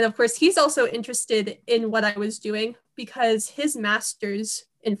alone. And of course, he's also interested in what I was doing because his master's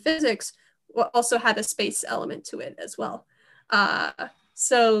in physics also had a space element to it as well.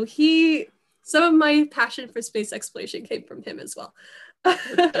 So some of my passion for space exploration came from him as well.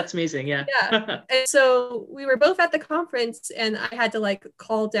 That's amazing. Yeah. And so we were both at the conference, and I had to like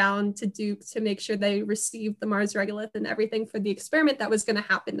call down to Duke to make sure they received the Mars regolith and everything for the experiment that was going to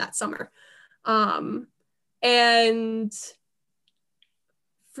happen that summer. And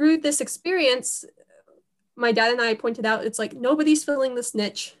through this experience, my dad and I pointed out, it's like, nobody's filling this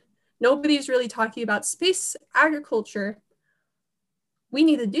niche. Nobody's really talking about space agriculture. We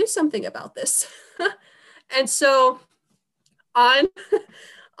need to do something about this. And so my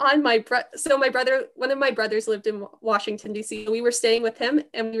brother, one of my brothers lived in Washington, D.C. We were staying with him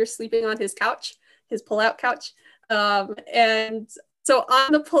and we were sleeping on his couch, his pull-out couch. And so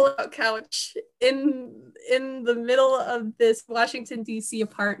on the pull-out couch in the middle of this Washington, D.C.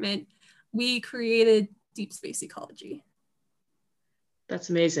 apartment, we created Deep Space Ecology. That's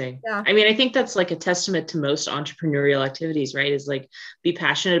amazing. Yeah. I mean, I think that's like a testament to most entrepreneurial activities, right? Is like be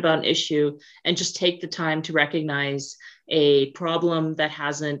passionate about an issue and just take the time to recognize a problem that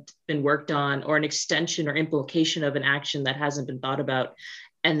hasn't been worked on or an extension or implication of an action that hasn't been thought about,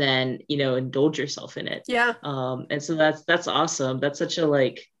 and then, indulge yourself in it. Yeah. And so that's awesome. That's such a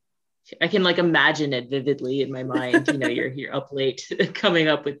like, I can like imagine it vividly in my mind. You're up late coming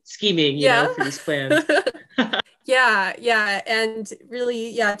up with scheming, for these plans. Yeah. And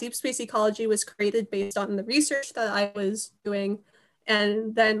really, Deep Space Ecology was created based on the research that I was doing,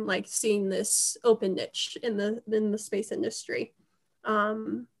 and then like seeing this open niche in the space industry.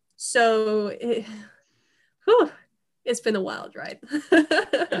 So it's been a wild ride.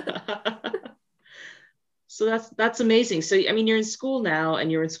 So that's amazing. So, I mean, you're in school now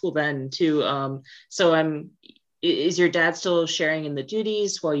and you're in school then too. Is your dad still sharing in the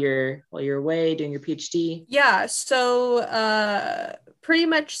duties while you're away doing your PhD? Yeah. So pretty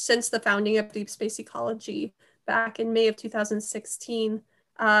much since the founding of Deep Space Ecology back in May of 2016,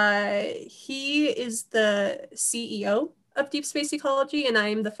 he is the CEO of Deep Space Ecology, and I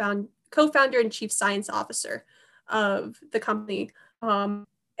am the co-founder and chief science officer of the company.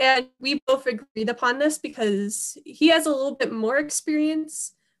 And we both agreed upon this because he has a little bit more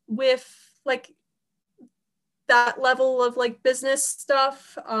experience with like that level of like business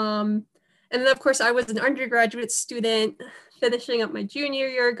stuff. And then of course I was an undergraduate student finishing up my junior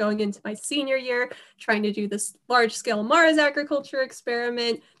year, going into my senior year, trying to do this large scale Mars agriculture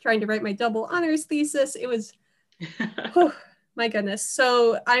experiment, trying to write my double honors thesis. It was, whew, my goodness.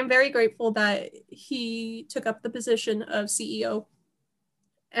 So I'm very grateful that he took up the position of CEO.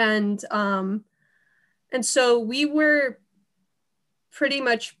 And so we were pretty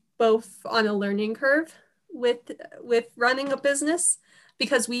much both on a learning curve with running a business,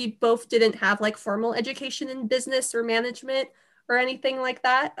 because we both didn't have like formal education in business or management or anything like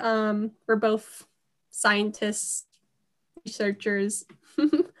that. We're both scientists, researchers.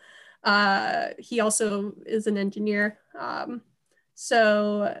 He also is an engineer.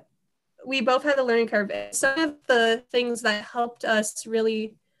 So we both had a learning curve. Some of the things that helped us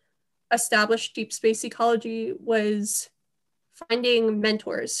really establish deep space ecology was finding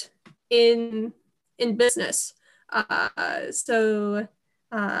mentors in business.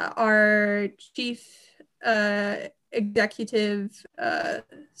 Our chief executive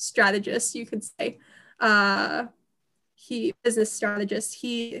strategist, you could say, business strategist.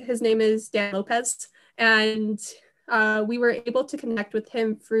 His name is Dan Lopez, and we were able to connect with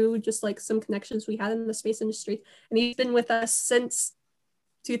him through just like some connections we had in the space industry, and he's been with us since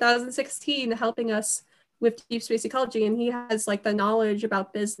 2016, helping us with deep space ecology, and he has like the knowledge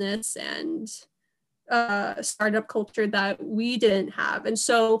about business and startup culture that we didn't have. And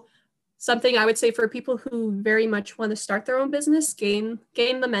so something I would say for people who very much want to start their own business, gain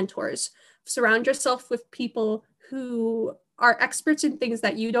the mentors. Surround yourself with people who are experts in things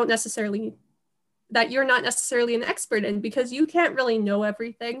that you're not necessarily an expert in, because you can't really know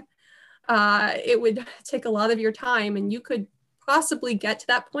everything. It would take a lot of your time, and you could possibly get to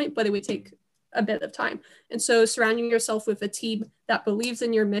that point, but it would take a bit of time. And so surrounding yourself with a team that believes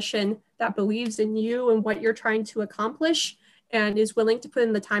in your mission, that believes in you and what you're trying to accomplish, and is willing to put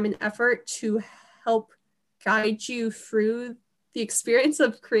in the time and effort to help guide you through the experience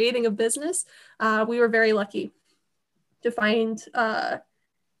of creating a business. We were very lucky to find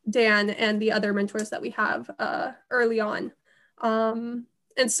Dan and the other mentors that we have early on. And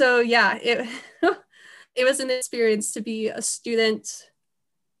so, yeah, it was an experience to be a student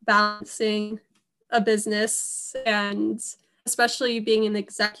balancing a business, and especially being an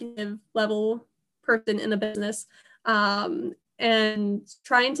executive level person in a business, and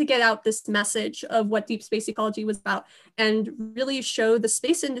trying to get out this message of what deep space ecology was about, and really show the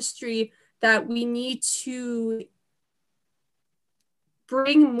space industry that we need to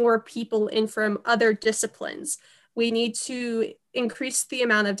bring more people in from other disciplines. We need to increase the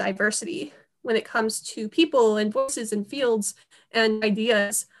amount of diversity when it comes to people and voices and fields and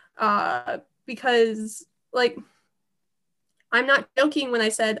ideas, because like, I'm not joking when I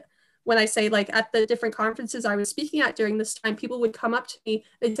say like at the different conferences I was speaking at during this time, people would come up to me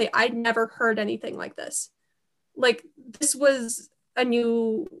and say, I'd never heard anything like this. Like, this was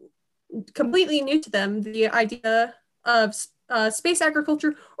completely new to them, the idea of space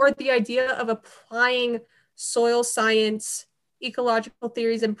agriculture, or the idea of applying soil science, ecological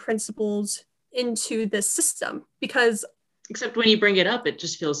theories and principles into this system. Because except when you bring it up, it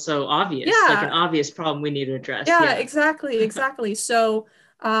just feels so obvious, like an obvious problem we need to address. Yeah. Exactly. So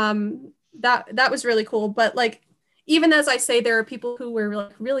that was really cool. But like, even as I say, there are people who were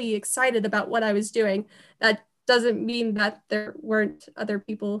like really excited about what I was doing. That doesn't mean that there weren't other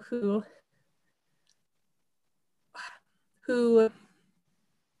people who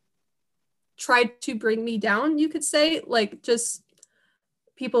tried to bring me down, you could say. Like, just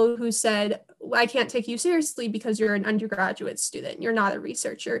people who said, I can't take you seriously because you're an undergraduate student, you're not a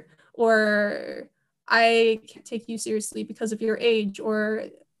researcher, or I can't take you seriously because of your age, or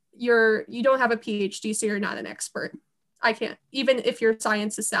you don't have a PhD, so you're not an expert. I can't, even if your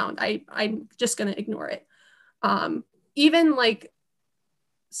science is sound, I'm just going to ignore it. Even like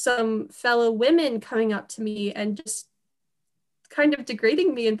some fellow women coming up to me and just kind of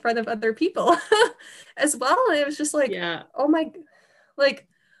degrading me in front of other people as well. And it was just like, oh my, like,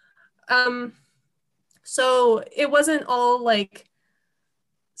 so it wasn't all like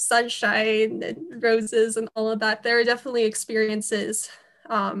sunshine and roses and all of that. There are definitely experiences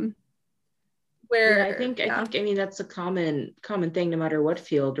where I mean, that's a common thing no matter what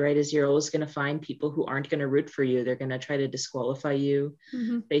field, right? Is you're always going to find people who aren't going to root for you. They're going to try to disqualify you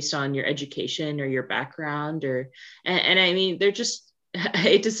based on your education or your background, and I mean, they're just I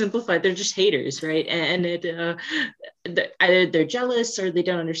hate to simplify, they're just haters, right? And either they're jealous or they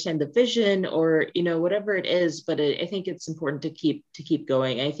don't understand the vision, or whatever it is. But I think it's important to keep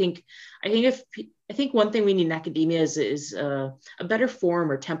going. I think one thing we need in academia is a better form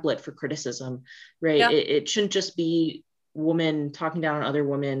or template for criticism, right? Yeah. It shouldn't just be women talking down on other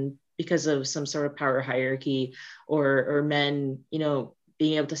women because of some sort of power hierarchy, or men,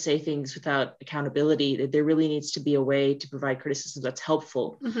 being able to say things without accountability. That there really needs to be a way to provide criticism that's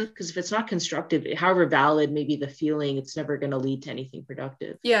helpful. Mm-hmm. Because if it's not constructive, however valid may be the feeling, it's never going to lead to anything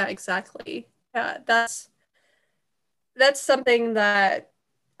productive. Yeah, exactly. Yeah, that's something that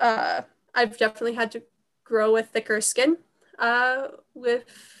I've definitely had to grow a thicker skin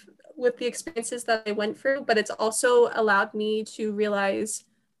with the experiences that I went through, but it's also allowed me to realize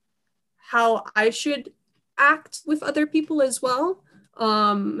how I should act with other people as well.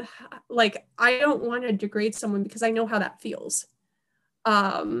 Like, I don't want to degrade someone because I know how that feels.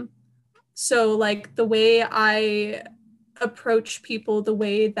 So like the way I approach people, the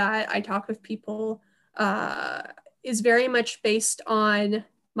way that I talk with people is very much based on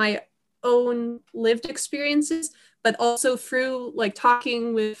my own lived experiences, but also through like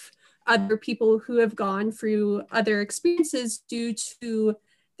talking with other people who have gone through other experiences due to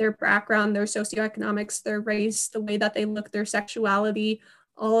their background, their socioeconomics, their race, the way that they look, their sexuality,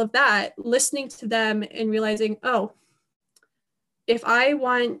 all of that, listening to them and realizing, oh, if I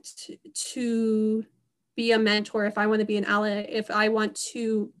want to be a mentor, if I want to be an ally, if I want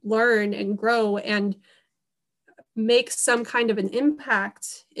to learn and grow and make some kind of an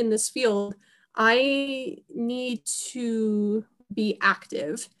impact in this field, I need to be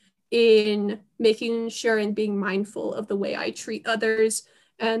active in making sure and being mindful of the way I treat others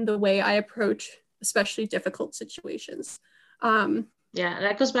and the way I approach especially difficult situations. Yeah,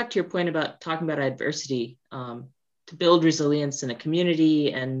 that goes back to your point about talking about adversity, to build resilience in a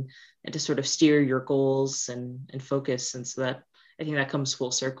community, and to sort of steer your goals and focus. And so that, I think that comes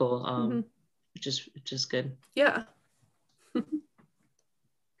full circle, Mm-hmm. which is good. Yeah.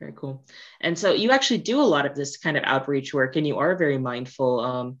 Very cool. And so you actually do a lot of this kind of outreach work, and you are very mindful.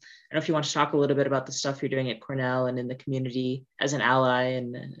 I don't know if you want to talk a little bit about the stuff you're doing at Cornell and in the community as an ally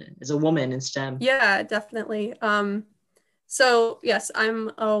and as a woman in STEM. Yeah, definitely. So yes,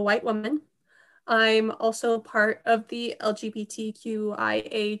 I'm a white woman. I'm also part of the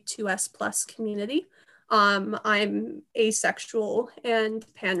LGBTQIA2S plus community. I'm asexual and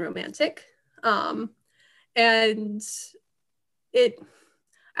panromantic. And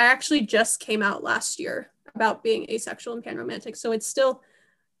I actually just came out last year about being asexual and panromantic. So it's still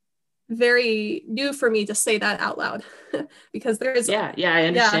very new for me to say that out loud because there is I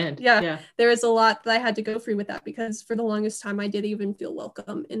understand. Yeah, there is a lot that I had to go through with that, because for the longest time I didn't even feel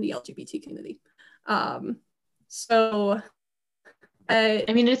welcome in the LGBT community. So I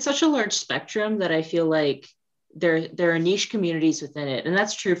mean, it's such a large spectrum that I feel like there are niche communities within it, and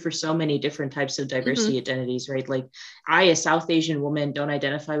that's true for so many different types of diversity identities, right? Like I, a South Asian woman, don't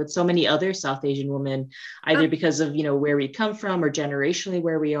identify with so many other South Asian women, either because of where we come from, or generationally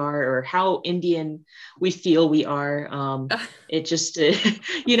where we are, or how Indian we feel we are. It just and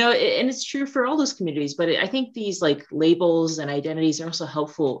it's true for all those communities. But I think these like labels and identities are also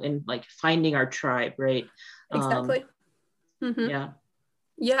helpful in like finding our tribe, right? Exactly. Yeah.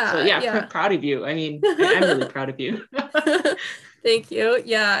 Yeah. So yeah. Proud of you. I mean, I'm really proud of you. Thank you.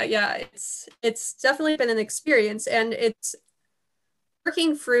 Yeah. It's definitely been an experience, and it's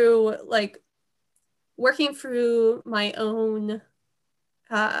working through my own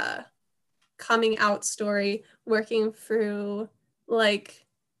coming out story, working through like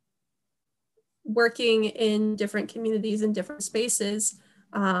working in different communities and different spaces.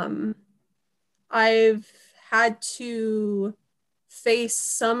 I've had to face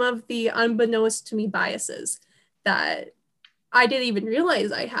some of the unbeknownst to me biases that I didn't even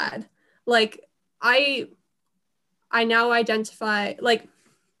realize I had. Like I now identify like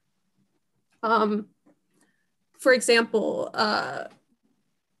for example,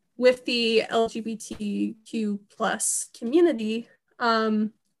 with the LGBTQ plus community, I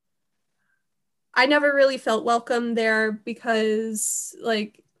never really felt welcome there because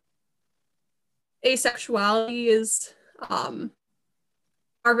like asexuality is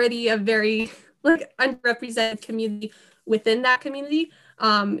already a very like underrepresented community within that community,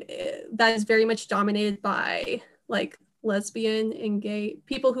 that is very much dominated by like lesbian and gay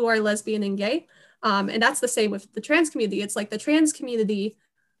people who are lesbian and gay. And that's the same with the trans community. It's like the trans community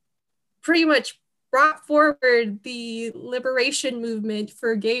pretty much brought forward the liberation movement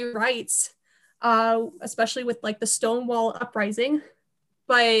for gay rights, especially with like the Stonewall uprising.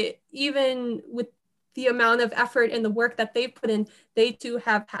 But even with the amount of effort and the work that they've put in, they too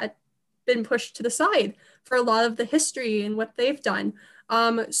have had been pushed to the side for a lot of the history and what they've done.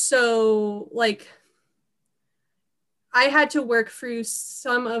 So like I had to work through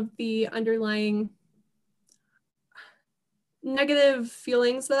some of the underlying negative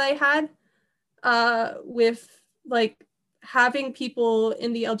feelings that I had with like having people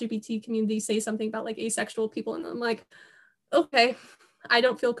in the LGBT community say something about like asexual people, and I'm like, okay, I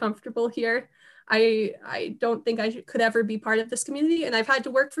don't feel comfortable here. I don't think I could ever be part of this community, and I've had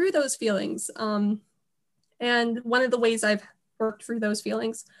to work through those feelings. And one of the ways I've worked through those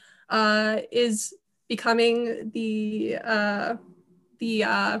feelings is becoming the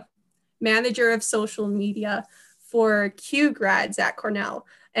manager of social media for Q Grads at Cornell.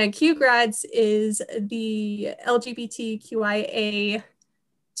 And Q Grads is the LGBTQIA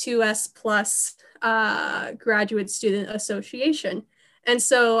 2S plus graduate student association. And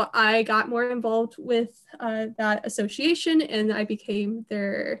so I got more involved with that association, and I became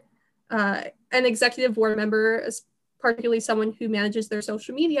their an executive board member, as particularly someone who manages their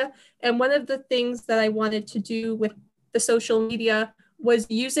social media. And one of the things that I wanted to do with the social media was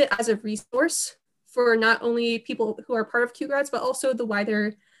use it as a resource for not only people who are part of Q Grads, but also the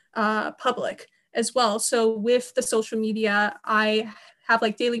wider public as well. So with the social media, I have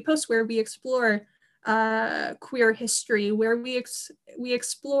like daily posts where we explore queer history, where we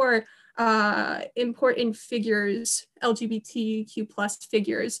explore important figures, LGBTQ plus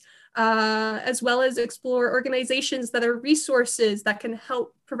figures, as well as explore organizations that are resources that can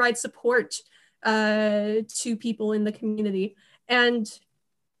help provide support to people in the community. And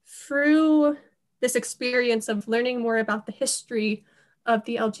through this experience of learning more about the history of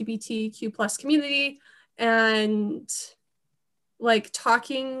the LGBTQ plus community and like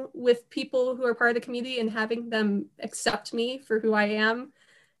talking with people who are part of the community and having them accept me for who I am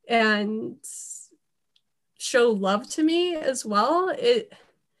and show love to me as well, it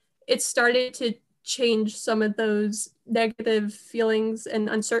started to change some of those negative feelings and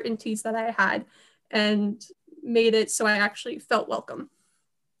uncertainties that I had and made it so I actually felt welcome.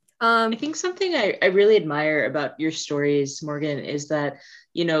 I think something I really admire about your stories, Morgan, is that,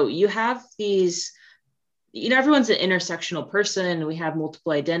 you have these, everyone's an intersectional person. We have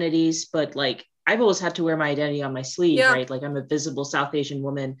multiple identities, but like, I've always had to wear my identity on my sleeve, right? Like I'm a visible South Asian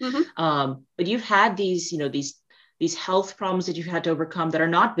woman. But you've had these, these health problems that you've had to overcome that are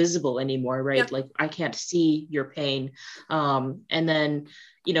not visible anymore, right? Like I can't see your pain. And then,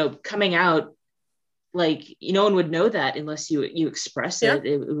 coming out, like no one would know that unless you express it.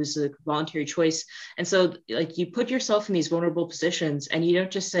 It was a voluntary choice. And so like you put yourself in these vulnerable positions and you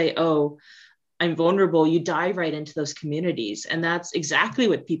don't just say, oh, I'm vulnerable. You dive right into those communities. And that's exactly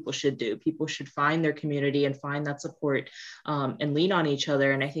what people should do. People should find their community and find that support and lean on each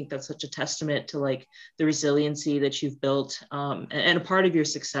other. And I think that's such a testament to like the resiliency that you've built and a part of your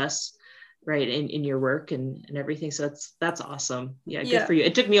success, right, in your work and everything. So that's awesome. Yeah, good for you.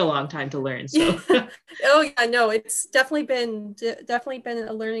 It took me a long time to learn. So oh yeah, no, it's definitely been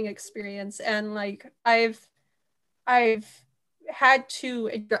a learning experience. And like I've had to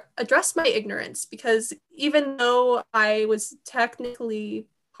address my ignorance, because even though I was technically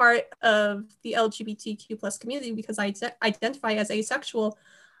part of the LGBTQ plus community because I identify as asexual,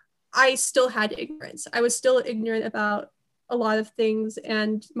 I still had ignorance. I was still ignorant about a lot of things,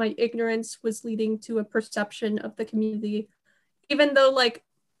 and my ignorance was leading to a perception of the community. Even though like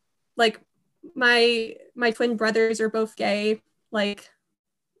my twin brothers are both gay, like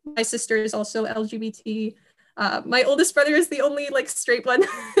my sister is also LGBT. My oldest brother is the only like straight one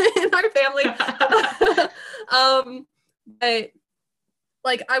in our family. But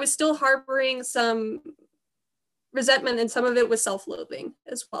like I was still harboring some resentment, and some of it was self-loathing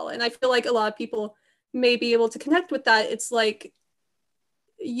as well. And I feel like a lot of people may be able to connect with that. It's like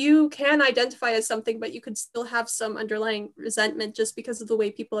you can identify as something, but you could still have some underlying resentment just because of the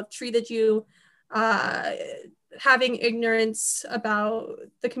way people have treated you, having ignorance about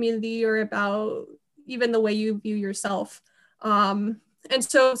the community or about even the way you view yourself. And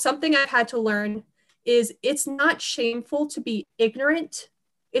so something I've had to learn is it's not shameful to be ignorant.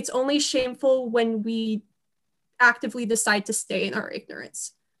 It's only shameful when we actively decide to stay in our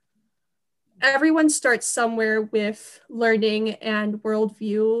ignorance. Everyone starts somewhere with learning and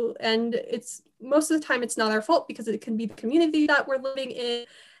worldview, and it's most of the time it's not our fault, because it can be the community that we're living in,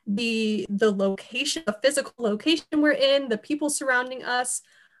 the location, the physical location we're in, the people surrounding us.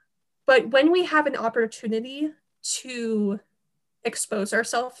 But when we have an opportunity to expose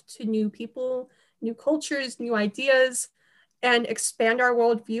ourselves to new people, new cultures, new ideas, and expand our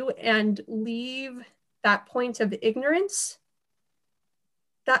worldview and leave that point of ignorance,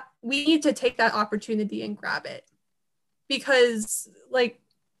 we need to take that opportunity and grab it, because like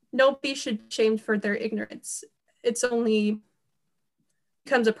nobody should be shamed for their ignorance. It's only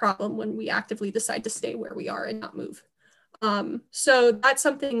becomes a problem when we actively decide to stay where we are and not move. So that's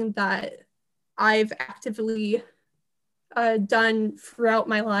something that I've actively done throughout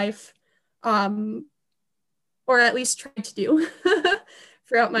my life, or at least tried to do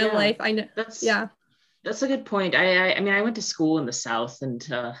throughout my life. I know. That's a good point. I mean, I went to school in the South, and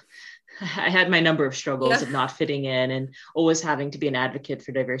I had my number of struggles of not fitting in and always having to be an advocate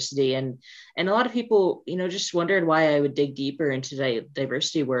for diversity. And a lot of people, just wondered why I would dig deeper into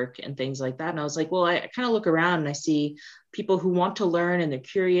diversity work and things like that. And I was like, well, I kind of look around and I see people who want to learn and they're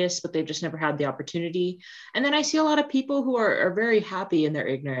curious, but they've just never had the opportunity. And then I see a lot of people who are very happy in their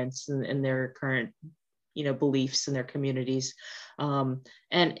ignorance and in their current beliefs in their communities. And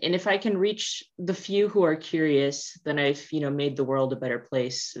if I can reach the few who are curious, then I've, made the world a better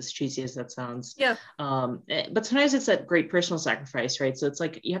place, as cheesy as that sounds. Yeah. But sometimes it's that great personal sacrifice, right? So it's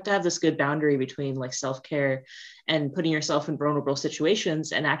like, you have to have this good boundary between like self-care and putting yourself in vulnerable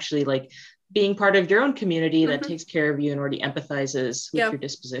situations, and actually like being part of your own community that takes care of you and already empathizes with your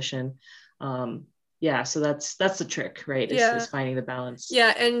disposition. So that's the trick, right? Is finding the balance.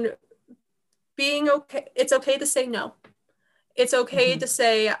 Yeah. And being okay, it's okay to say no. It's okay to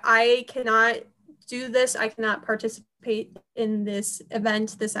say, I cannot do this. I cannot participate in this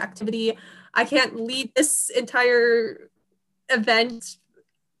event, this activity. I can't lead this entire event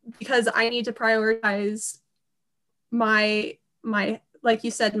because I need to prioritize my like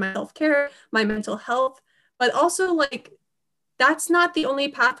you said, my self-care, my mental health. But also, like, that's not the only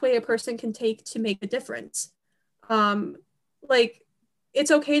pathway a person can take to make a difference. Like,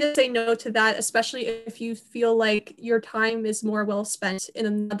 it's okay to say no to that, especially if you feel like your time is more well spent in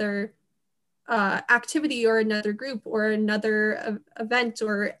another activity or another group or another event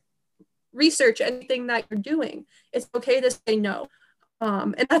or research, anything that you're doing. It's okay to say no.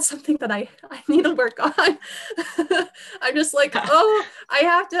 And that's something that I need to work on. I'm just like,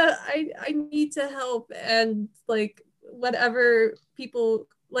 I need to help. And like, whatever people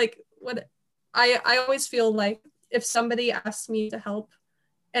like, I always feel like if somebody asks me to help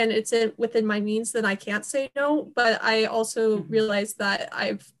and it's within my means, then I can't say no. But I also realize that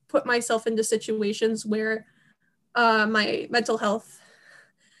I've put myself into situations where my mental health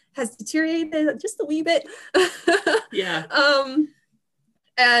has deteriorated just a wee bit.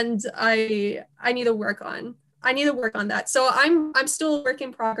 And I need to work on that. So I'm still a work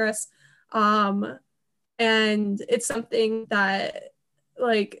in progress. And it's something that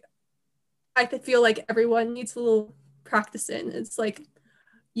like I feel like everyone needs a little practice in. It's like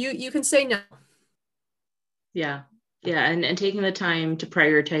you can say no. Yeah, and taking the time to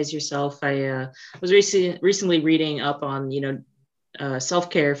prioritize yourself. I was recently reading up on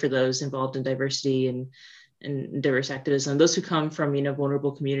self-care for those involved in diversity and diverse activism, those who come from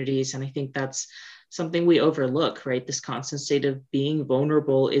vulnerable communities. And I think that's something we overlook, right? This constant state of being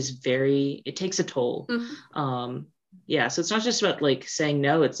vulnerable it takes a toll. So it's not just about like saying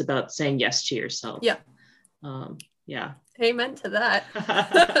no, it's about saying yes to yourself. Amen to that.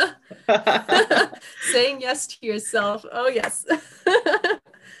 Saying yes to yourself. Oh yes.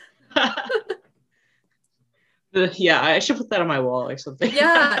 I should put that on my wall or something.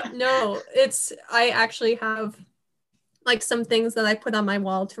 I actually have like some things that I put on my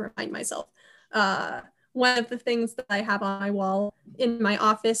wall to remind myself. One of the things that I have on my wall in my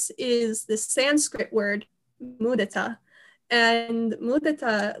office is this Sanskrit word, mudita. And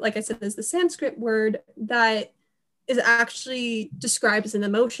mudita, like I said, is the Sanskrit word that is actually describes an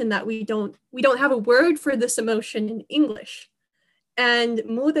emotion that we don't have a word for this emotion in English. And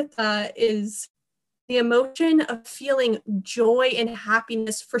mudita is the emotion of feeling joy and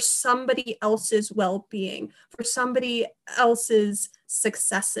happiness for somebody else's well-being, for somebody else's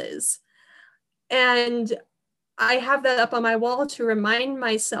successes. And I have that up on my wall to remind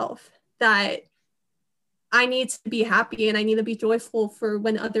myself that I need to be happy and I need to be joyful for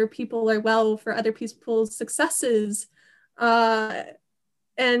when other people are well, for other people's successes. And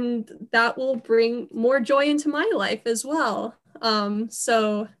that will bring more joy into my life as well.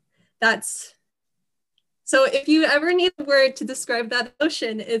 So if you ever need a word to describe that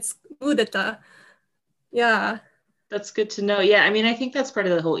emotion, it's mudita. Yeah. That's good to know. Yeah. I mean, I think that's part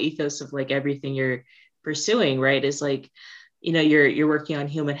of the whole ethos of like everything you're pursuing, right? Is like you're working on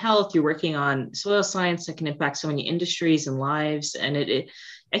human health, you're working on soil science that can impact so many industries and lives. And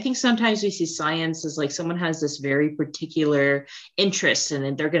I think sometimes we see science as like someone has this very particular interest and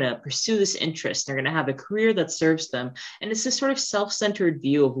then they're going to pursue this interest. They're going to have a career that serves them. And it's this sort of self-centered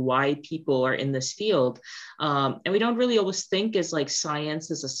view of why people are in this field. And we don't really always think as like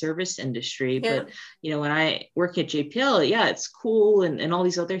science as a service industry. Yeah. But, when I work at JPL, yeah, it's cool and all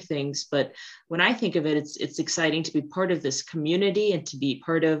these other things. But when I think of it, it's exciting to be part of this community and to be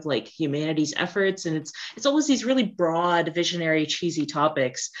part of like humanity's efforts. And it's always these really broad, visionary, cheesy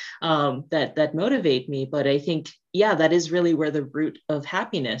topics that motivate me. But I think, yeah, that is really where the root of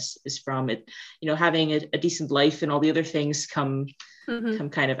happiness is from. It, having a decent life and all the other things come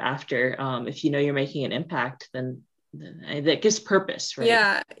kind of after. If you're making an impact, then that gives purpose, right?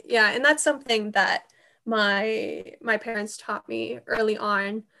 Yeah, and that's something that my parents taught me early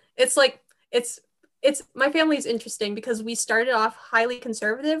on. It's like it's my family's interesting because we started off highly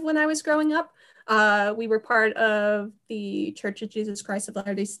conservative when I was growing up. We were part of the Church of Jesus Christ of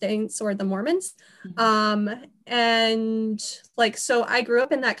Latter-day Saints, or the Mormons. And like, so I grew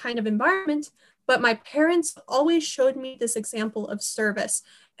up in that kind of environment, but my parents always showed me this example of service.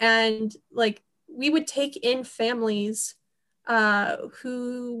 And like, we would take in families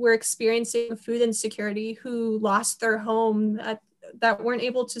who were experiencing food insecurity, who lost their home, that weren't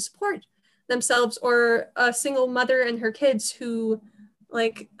able to support themselves, or a single mother and her kids who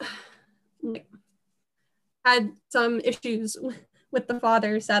like had some issues with the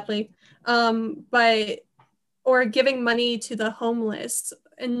father, sadly, but or giving money to the homeless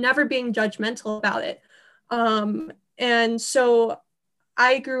and never being judgmental about it. And so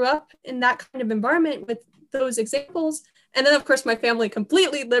I grew up in that kind of environment with those examples. And then, of course, my family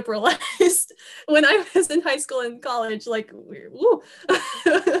completely liberalized when I was in high school and college. Like, woo.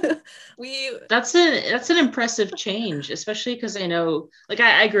 That's an impressive change, especially because I know, like,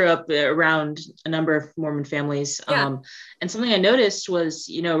 I grew up around a number of Mormon families. Yeah. And something I noticed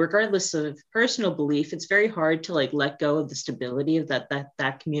was, regardless of personal belief, it's very hard to like let go of the stability of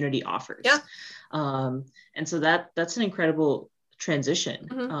that community offers. Yeah. And so that's an incredible transition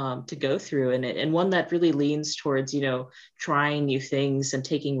to go through, and one that really leans towards trying new things and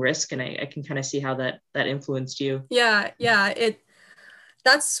taking risk, and I can kind of see how that influenced you.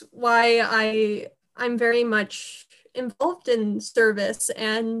 That's why I'm very much involved in service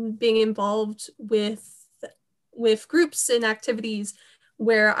and being involved with groups and activities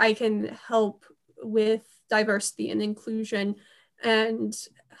where I can help with diversity and inclusion and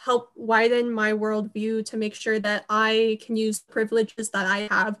help widen my worldview to make sure that I can use the privileges that I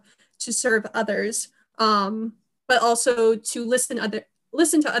have to serve others, but also to listen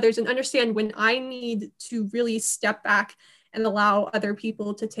to others and understand when I need to really step back and allow other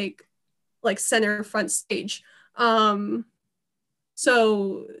people to take like center front stage.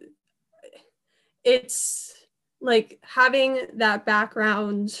 So it's like having that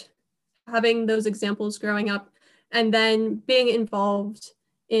background, having those examples growing up, and then being involved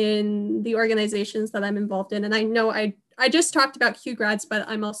in the organizations that I'm involved in. And I know I just talked about QGrads, but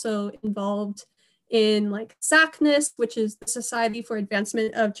I'm also involved in like SACNIS, which is the Society for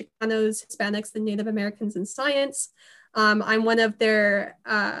Advancement of Chicanos, Hispanics, and Native Americans in Science. I'm one of their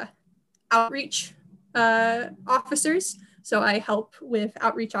outreach officers. So I help with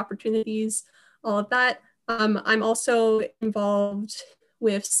outreach opportunities, all of that. I'm also involved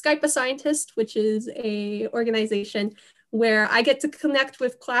with Skype a Scientist, which is a organization where I get to connect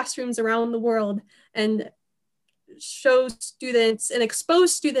with classrooms around the world and show students and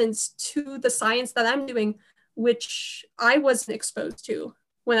expose students to the science that I'm doing, which I wasn't exposed to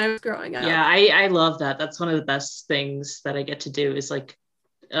when I was growing up. Yeah, I love that. That's one of the best things that I get to do is like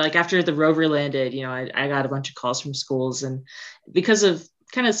after the rover landed, I got a bunch of calls from schools, and because of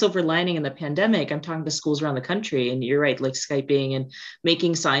kind of silver lining in the pandemic, I'm talking to schools around the country, and you're right, like Skyping and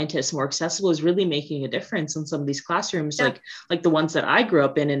making scientists more accessible is really making a difference in some of these classrooms, like the ones that I grew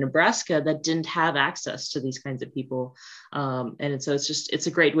up in Nebraska that didn't have access to these kinds of people. And so it's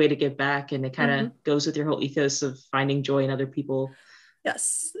a great way to give back, and it kind of goes with your whole ethos of finding joy in other people.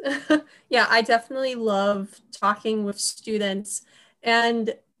 Yes. Yeah, I definitely love talking with students.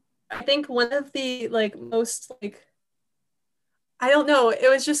 And I think one of the like most like, I don't know, it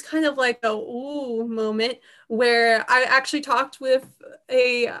was just kind of like a ooh moment where I actually talked with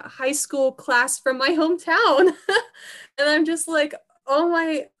a high school class from my hometown. And I'm just like, oh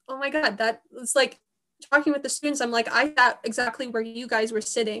my God, that was like talking with the students. I'm like, I sat exactly where you guys were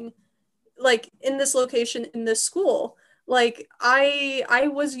sitting, like in this location, in this school. Like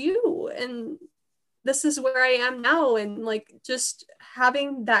I was you, and this is where I am now. And like just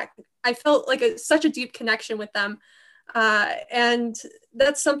having that, I felt like such a deep connection with them. And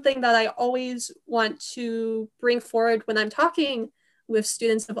that's something that I always want to bring forward when I'm talking with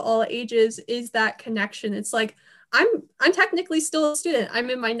students of all ages, is that connection. It's like, I'm technically still a student. I'm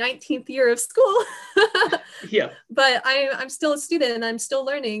in my 19th year of school, Yeah. but I'm still a student and I'm still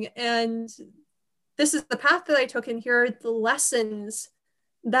learning. And this is the path that I took, and here are the lessons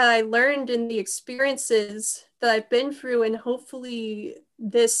that I learned and the experiences that I've been through. And hopefully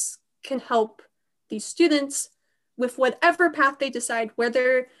this can help these students with whatever path they decide,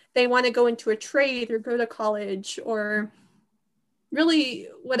 whether they want to go into a trade or go to college, or really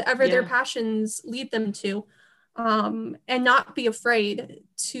whatever their passions lead them to, and not be afraid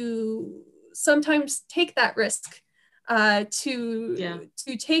to sometimes take that risk, to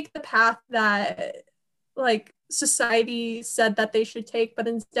take the path that like society said that they should take, but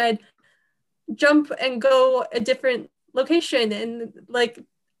instead jump and go a different location. And like,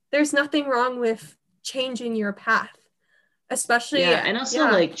 there's nothing wrong with changing your path, especially and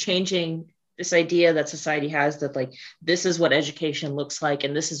also like changing this idea that society has that like this is what education looks like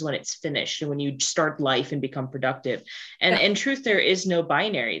and this is when it's finished and when you start life and become productive. And in truth, there is no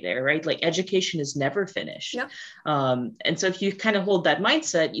binary there, right? Like education is never finished. And so if you kind of hold that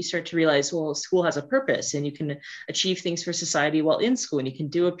mindset, you start to realize, well, school has a purpose and you can achieve things for society while in school, and you can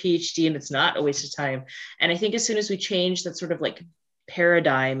do a PhD and it's not a waste of time. And I think as soon as we change that sort of like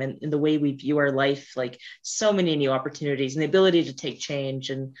paradigm and in the way we view our life, like so many new opportunities and the ability to take change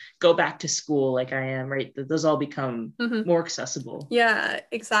and go back to school like I am, right? Those all become more accessible. Yeah,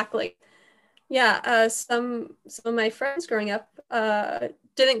 exactly. Some of my friends growing up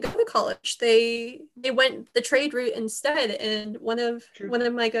didn't go to college. They went the trade route instead. And one of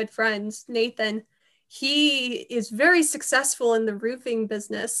my good friends, Nathan, he is very successful in the roofing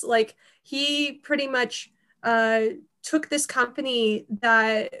business. Like, he pretty much took this company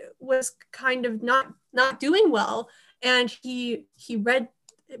that was kind of not doing well, and he read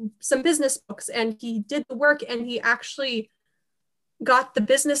some business books and he did the work, and he actually got the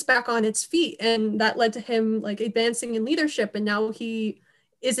business back on its feet, and that led to him like advancing in leadership. And now he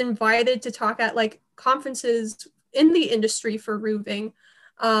is invited to talk at like conferences in the industry for roofing.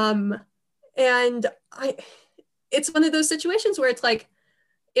 And it's one of those situations where it's like,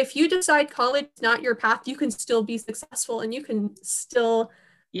 if you decide college is not your path, you can still be successful and you can still.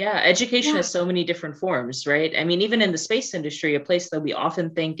 Education has so many different forms, right? I mean, even in the space industry, a place that we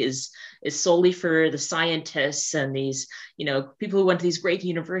often think is solely for the scientists and these, people who went to these great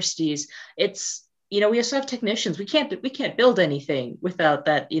universities. It's, we also have technicians. We can't build anything without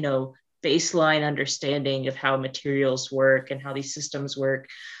that, baseline understanding of how materials work and how these systems work.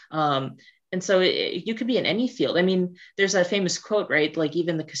 And so you could be in any field. I mean, there's a famous quote, right? Like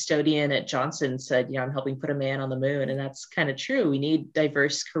even the custodian at Johnson said, I'm helping put a man on the moon. And that's kind of true. We need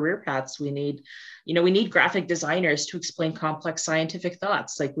diverse career paths. We need graphic designers to explain complex scientific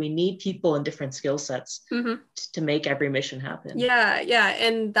thoughts. Like we need people in different skill sets to make every mission happen. Yeah.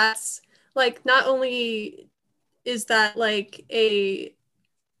 And that's like, not only is that like a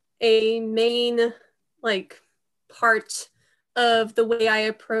main like part of the way I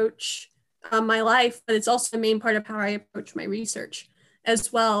approach my life, but it's also a main part of how I approach my research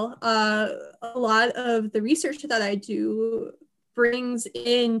as well. A lot of the research that I do brings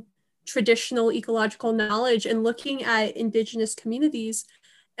in traditional ecological knowledge and looking at indigenous communities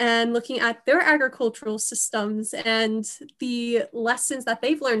and looking at their agricultural systems and the lessons that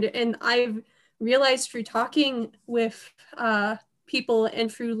they've learned. And I've realized through talking with people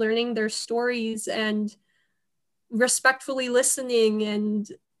and through learning their stories and respectfully listening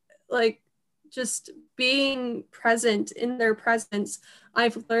and like just being present in their presence,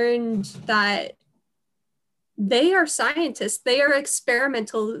 I've learned that they are scientists, they are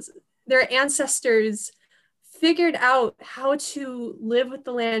experimentals. Their ancestors figured out how to live with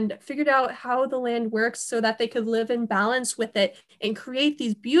the land, figured out how the land works so that they could live in balance with it and create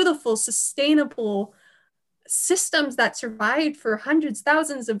these beautiful, sustainable systems that survived for hundreds,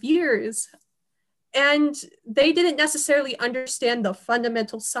 thousands of years. And they didn't necessarily understand the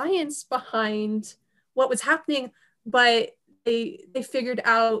fundamental science behind what was happening, but they figured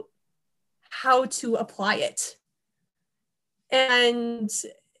out how to apply it. And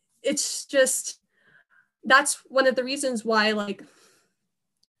it's just, that's one of the reasons why like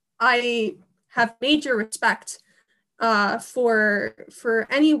I have major respect for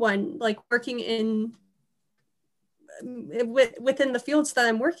anyone like working in within the fields that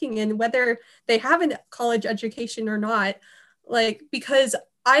I'm working in, whether they have a college education or not, like, because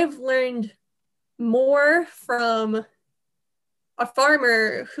I've learned more from a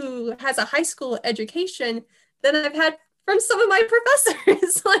farmer who has a high school education than I've had from some of my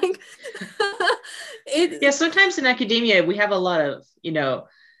professors. Like, yeah, sometimes in academia, we have a lot of,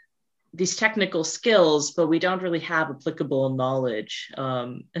 these technical skills, but we don't really have applicable knowledge.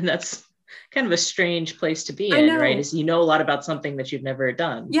 And that's kind of a strange place to be in, right? Is a lot about something that you've never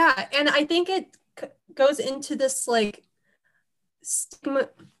done. Yeah, and I think it goes into this like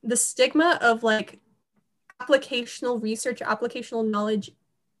the stigma of like applicational research, applicational knowledge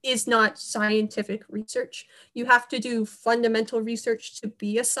is not scientific research. You have to do fundamental research to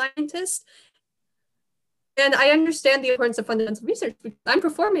be a scientist. And I understand the importance of fundamental research. I'm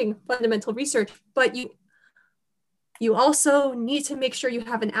performing fundamental research, but you also need to make sure you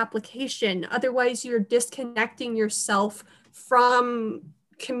have an application. Otherwise, you're disconnecting yourself from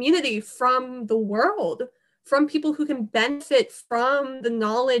community, from the world, from people who can benefit from the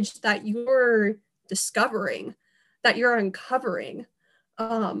knowledge that you're discovering, that you're uncovering.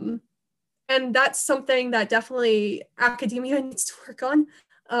 And that's something that definitely academia needs to work on.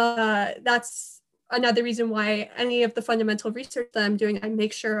 That's another reason why any of the fundamental research that I'm doing, I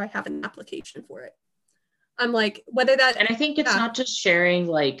make sure I have an application for it. I'm like, whether that... And I think it's not just sharing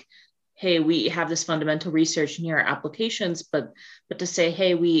like, hey, we have this fundamental research and here are applications, but to say,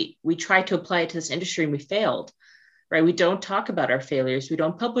 hey, we tried to apply it to this industry and we failed, right? We don't talk about our failures. We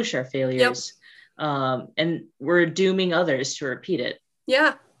don't publish our failures. Yep. And we're dooming others to repeat it.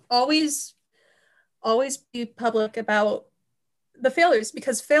 Yeah, always be public about the failures,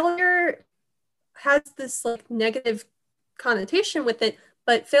 because failure has this like negative connotation with it,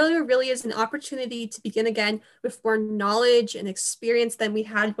 but failure really is an opportunity to begin again with more knowledge and experience than we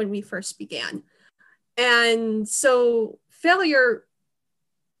had when we first began. And so failure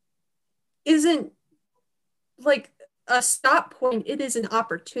isn't like a stop point, it is an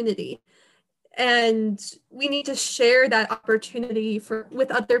opportunity. And we need to share that opportunity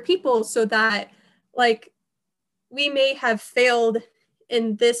with other people, so that like we may have failed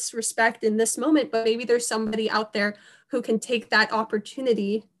in this respect in this moment, but maybe there's somebody out there who can take that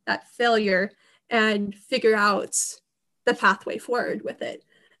opportunity, that failure, and figure out the pathway forward with it.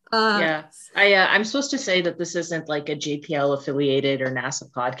 Yeah, I'm supposed to say that this isn't like a JPL affiliated or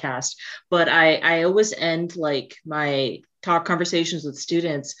NASA podcast, but I always end like my talk conversations with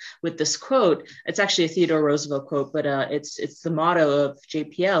students with this quote. It's actually a Theodore Roosevelt quote, but it's the motto of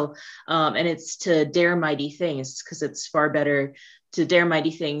JPL, and it's to dare mighty things, because it's far better to dare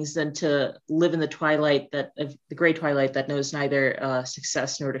mighty things than to live in the twilight the gray twilight that knows neither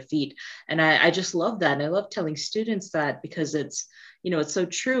success nor defeat. And I just love that, and I love telling students that, because it's so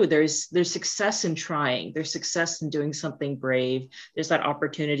true. There's success in trying. There's success in doing something brave. There's that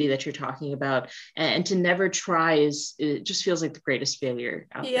opportunity that you're talking about. And to never try it just feels like the greatest failure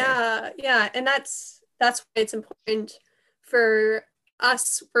out there. Yeah. And that's why it's important for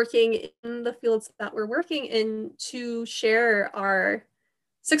us working in the fields that we're working in to share our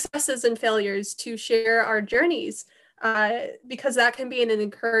successes and failures, to share our journeys, because that can be an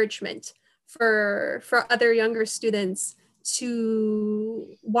encouragement for other younger students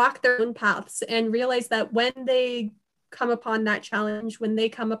to walk their own paths and realize that when they come upon that challenge, when they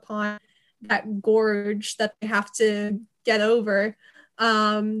come upon that gorge that they have to get over,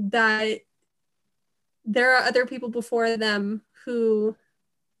 that there are other people before them who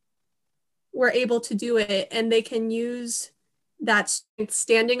were able to do it, and they can use that strength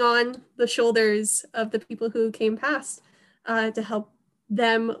standing on the shoulders of the people who came past to help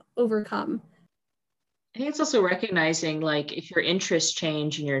them overcome. I think it's also recognizing, like, if your interests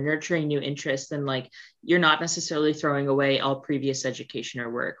change and you're nurturing new interests, then like you're not necessarily throwing away all previous education or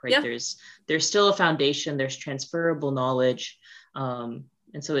work, right? Yeah. There's still a foundation, there's transferable knowledge. And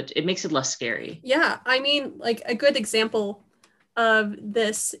so it makes it less scary. Yeah, I mean, like a good example of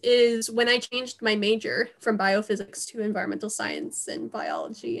this is when I changed my major from biophysics to environmental science and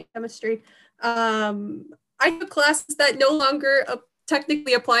biology and chemistry. I took classes that no longer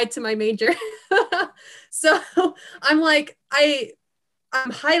technically applied to my major. So I'm like,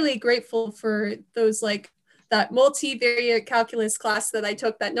 I'm highly grateful for those, like that multivariate calculus class that I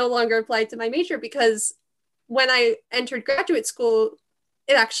took that no longer applied to my major, because when I entered graduate school,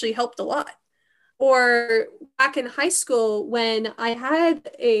 it actually helped a lot. Or back in high school, when I had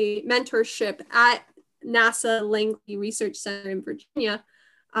a mentorship at NASA Langley Research Center in Virginia,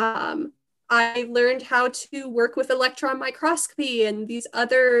 I learned how to work with electron microscopy and these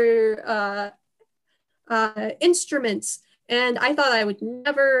other instruments. And I thought I would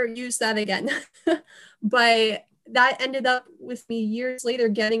never use that again. But that ended up with me years later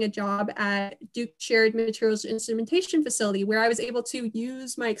getting a job at Duke Shared Materials Instrumentation Facility, where I was able to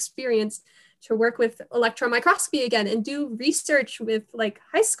use my experience to work with electron microscopy again and do research with like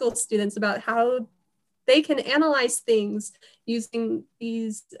high school students about how they can analyze things using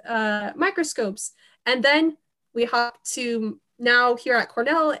these microscopes. And then we hop to now here at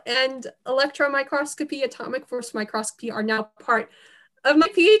Cornell, and electron microscopy, atomic force microscopy are now part of my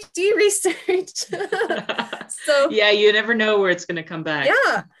PhD research. So yeah, you never know where it's going to come back.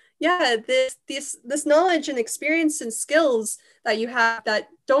 Yeah, this knowledge and experience and skills that you have that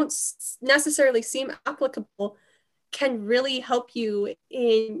don't necessarily seem applicable can really help you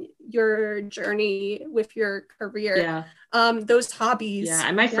in your journey with your career. Yeah. Those hobbies. Yeah.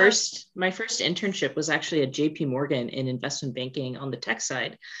 And my first internship was actually at JP Morgan in investment banking on the tech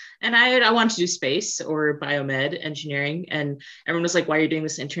side. And I wanted to do space or biomed engineering. And everyone was like, why are you doing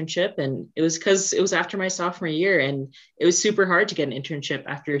this internship? And it was because it was after my sophomore year, and it was super hard to get an internship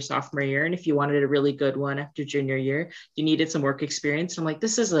after your sophomore year. And if you wanted a really good one after junior year, you needed some work experience. I'm like,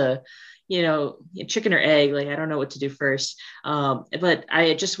 this is a chicken or egg, like I don't know what to do first. But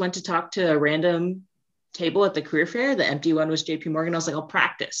I just went to talk to a random table at the career fair. The empty one was JP Morgan. I was like, I'll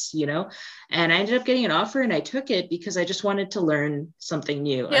practice, and I ended up getting an offer, and I took it because I just wanted to learn something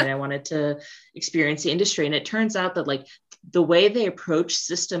new. And I wanted to experience the industry. And it turns out that like the way they approach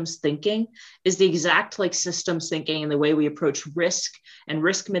systems thinking is the exact like systems thinking and the way we approach risk and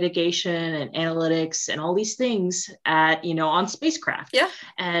risk mitigation and analytics and all these things at, on spacecraft. Yeah.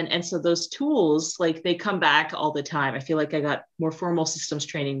 And so those tools, like they come back all the time. I feel like I got more formal systems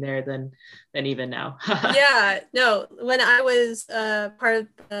training there than even now. Yeah, no, when I was part of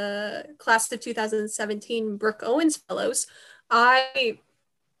the class of 2017 Brooke Owens Fellows,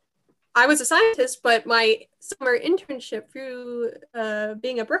 I was a scientist, but my summer internship through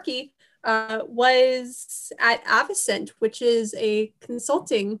being a Brookie was at Avocent, which is a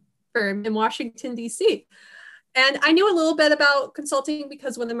consulting firm in Washington, D.C. And I knew a little bit about consulting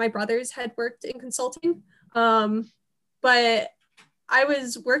because one of my brothers had worked in consulting. But I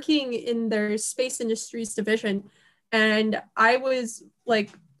was working in their space industries division, and I was like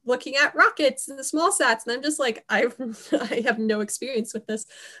looking at rockets and the small sats, and I'm just like, I have no experience with this.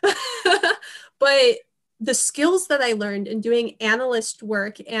 But the skills that I learned in doing analyst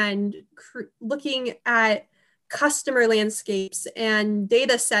work and looking at customer landscapes and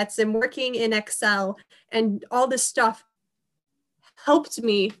data sets and working in Excel and all this stuff helped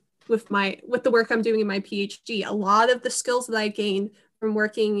me with the work I'm doing in my PhD. A lot of the skills that I gained from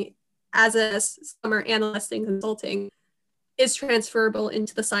working as a summer analyst in consulting is transferable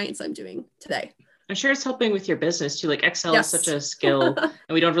into the science I'm doing today. I'm sure it's helping with your business too. Like Excel is such a skill and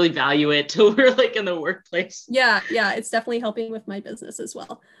we don't really value it till we're like in the workplace. Yeah, it's definitely helping with my business as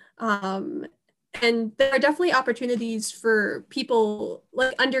well. And there are definitely opportunities for people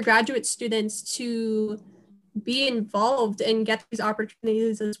like undergraduate students to be involved and get these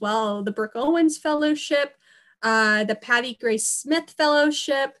opportunities as well. The Brooke Owens Fellowship, the Patty Grace Smith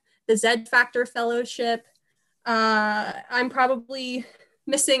Fellowship, the Z Factor Fellowship. I'm probably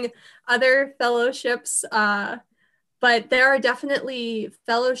missing other fellowships, but there are definitely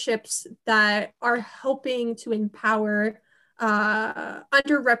fellowships that are helping to empower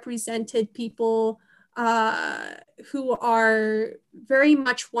underrepresented people who are very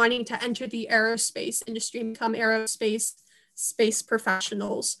much wanting to enter the aerospace industry, become aerospace space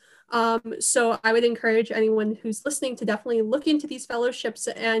professionals. So I would encourage anyone who's listening to definitely look into these fellowships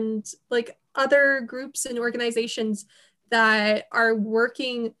and like other groups and organizations that are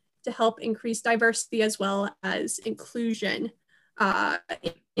working to help increase diversity as well as inclusion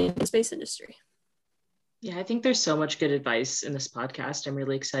in the space industry. Yeah, I think there's so much good advice in this podcast. I'm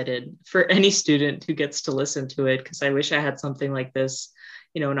really excited for any student who gets to listen to it because I wish I had something like this,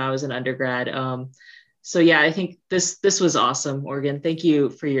 when I was an undergrad. So yeah, I think this was awesome, Morgan. Thank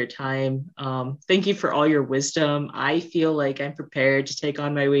you for your time. Thank you for all your wisdom. I feel like I'm prepared to take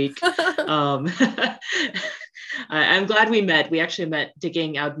on my week. I'm glad we met. We actually met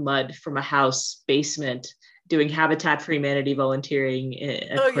digging out mud from a house basement, doing Habitat for Humanity volunteering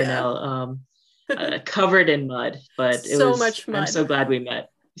at Cornell, covered in mud. But it was much mud. I'm so glad we met.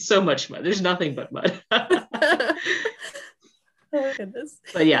 So much mud. There's nothing but mud. Oh goodness.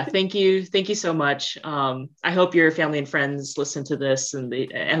 But yeah, thank you so much. I hope your family and friends listen to this, and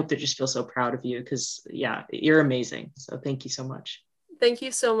I hope they just feel so proud of you because yeah, you're amazing. So thank you so much. Thank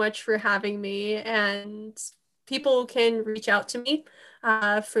you so much for having me. And people can reach out to me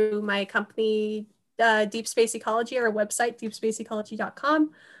through my company, Deep Space Ecology, our website,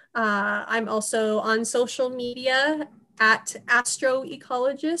 deepspaceecology.com. I'm also on social media at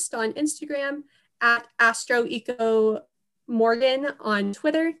astroecologist on Instagram, at astroeco Morgan on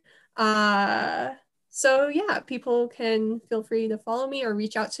Twitter. So yeah, people can feel free to follow me or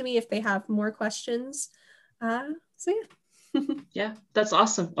reach out to me if they have more questions. So yeah. Yeah, that's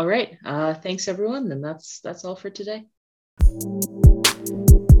awesome. All right. Thanks everyone. And that's all for today.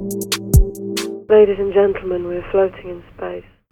 Ladies and gentlemen, we're floating in space.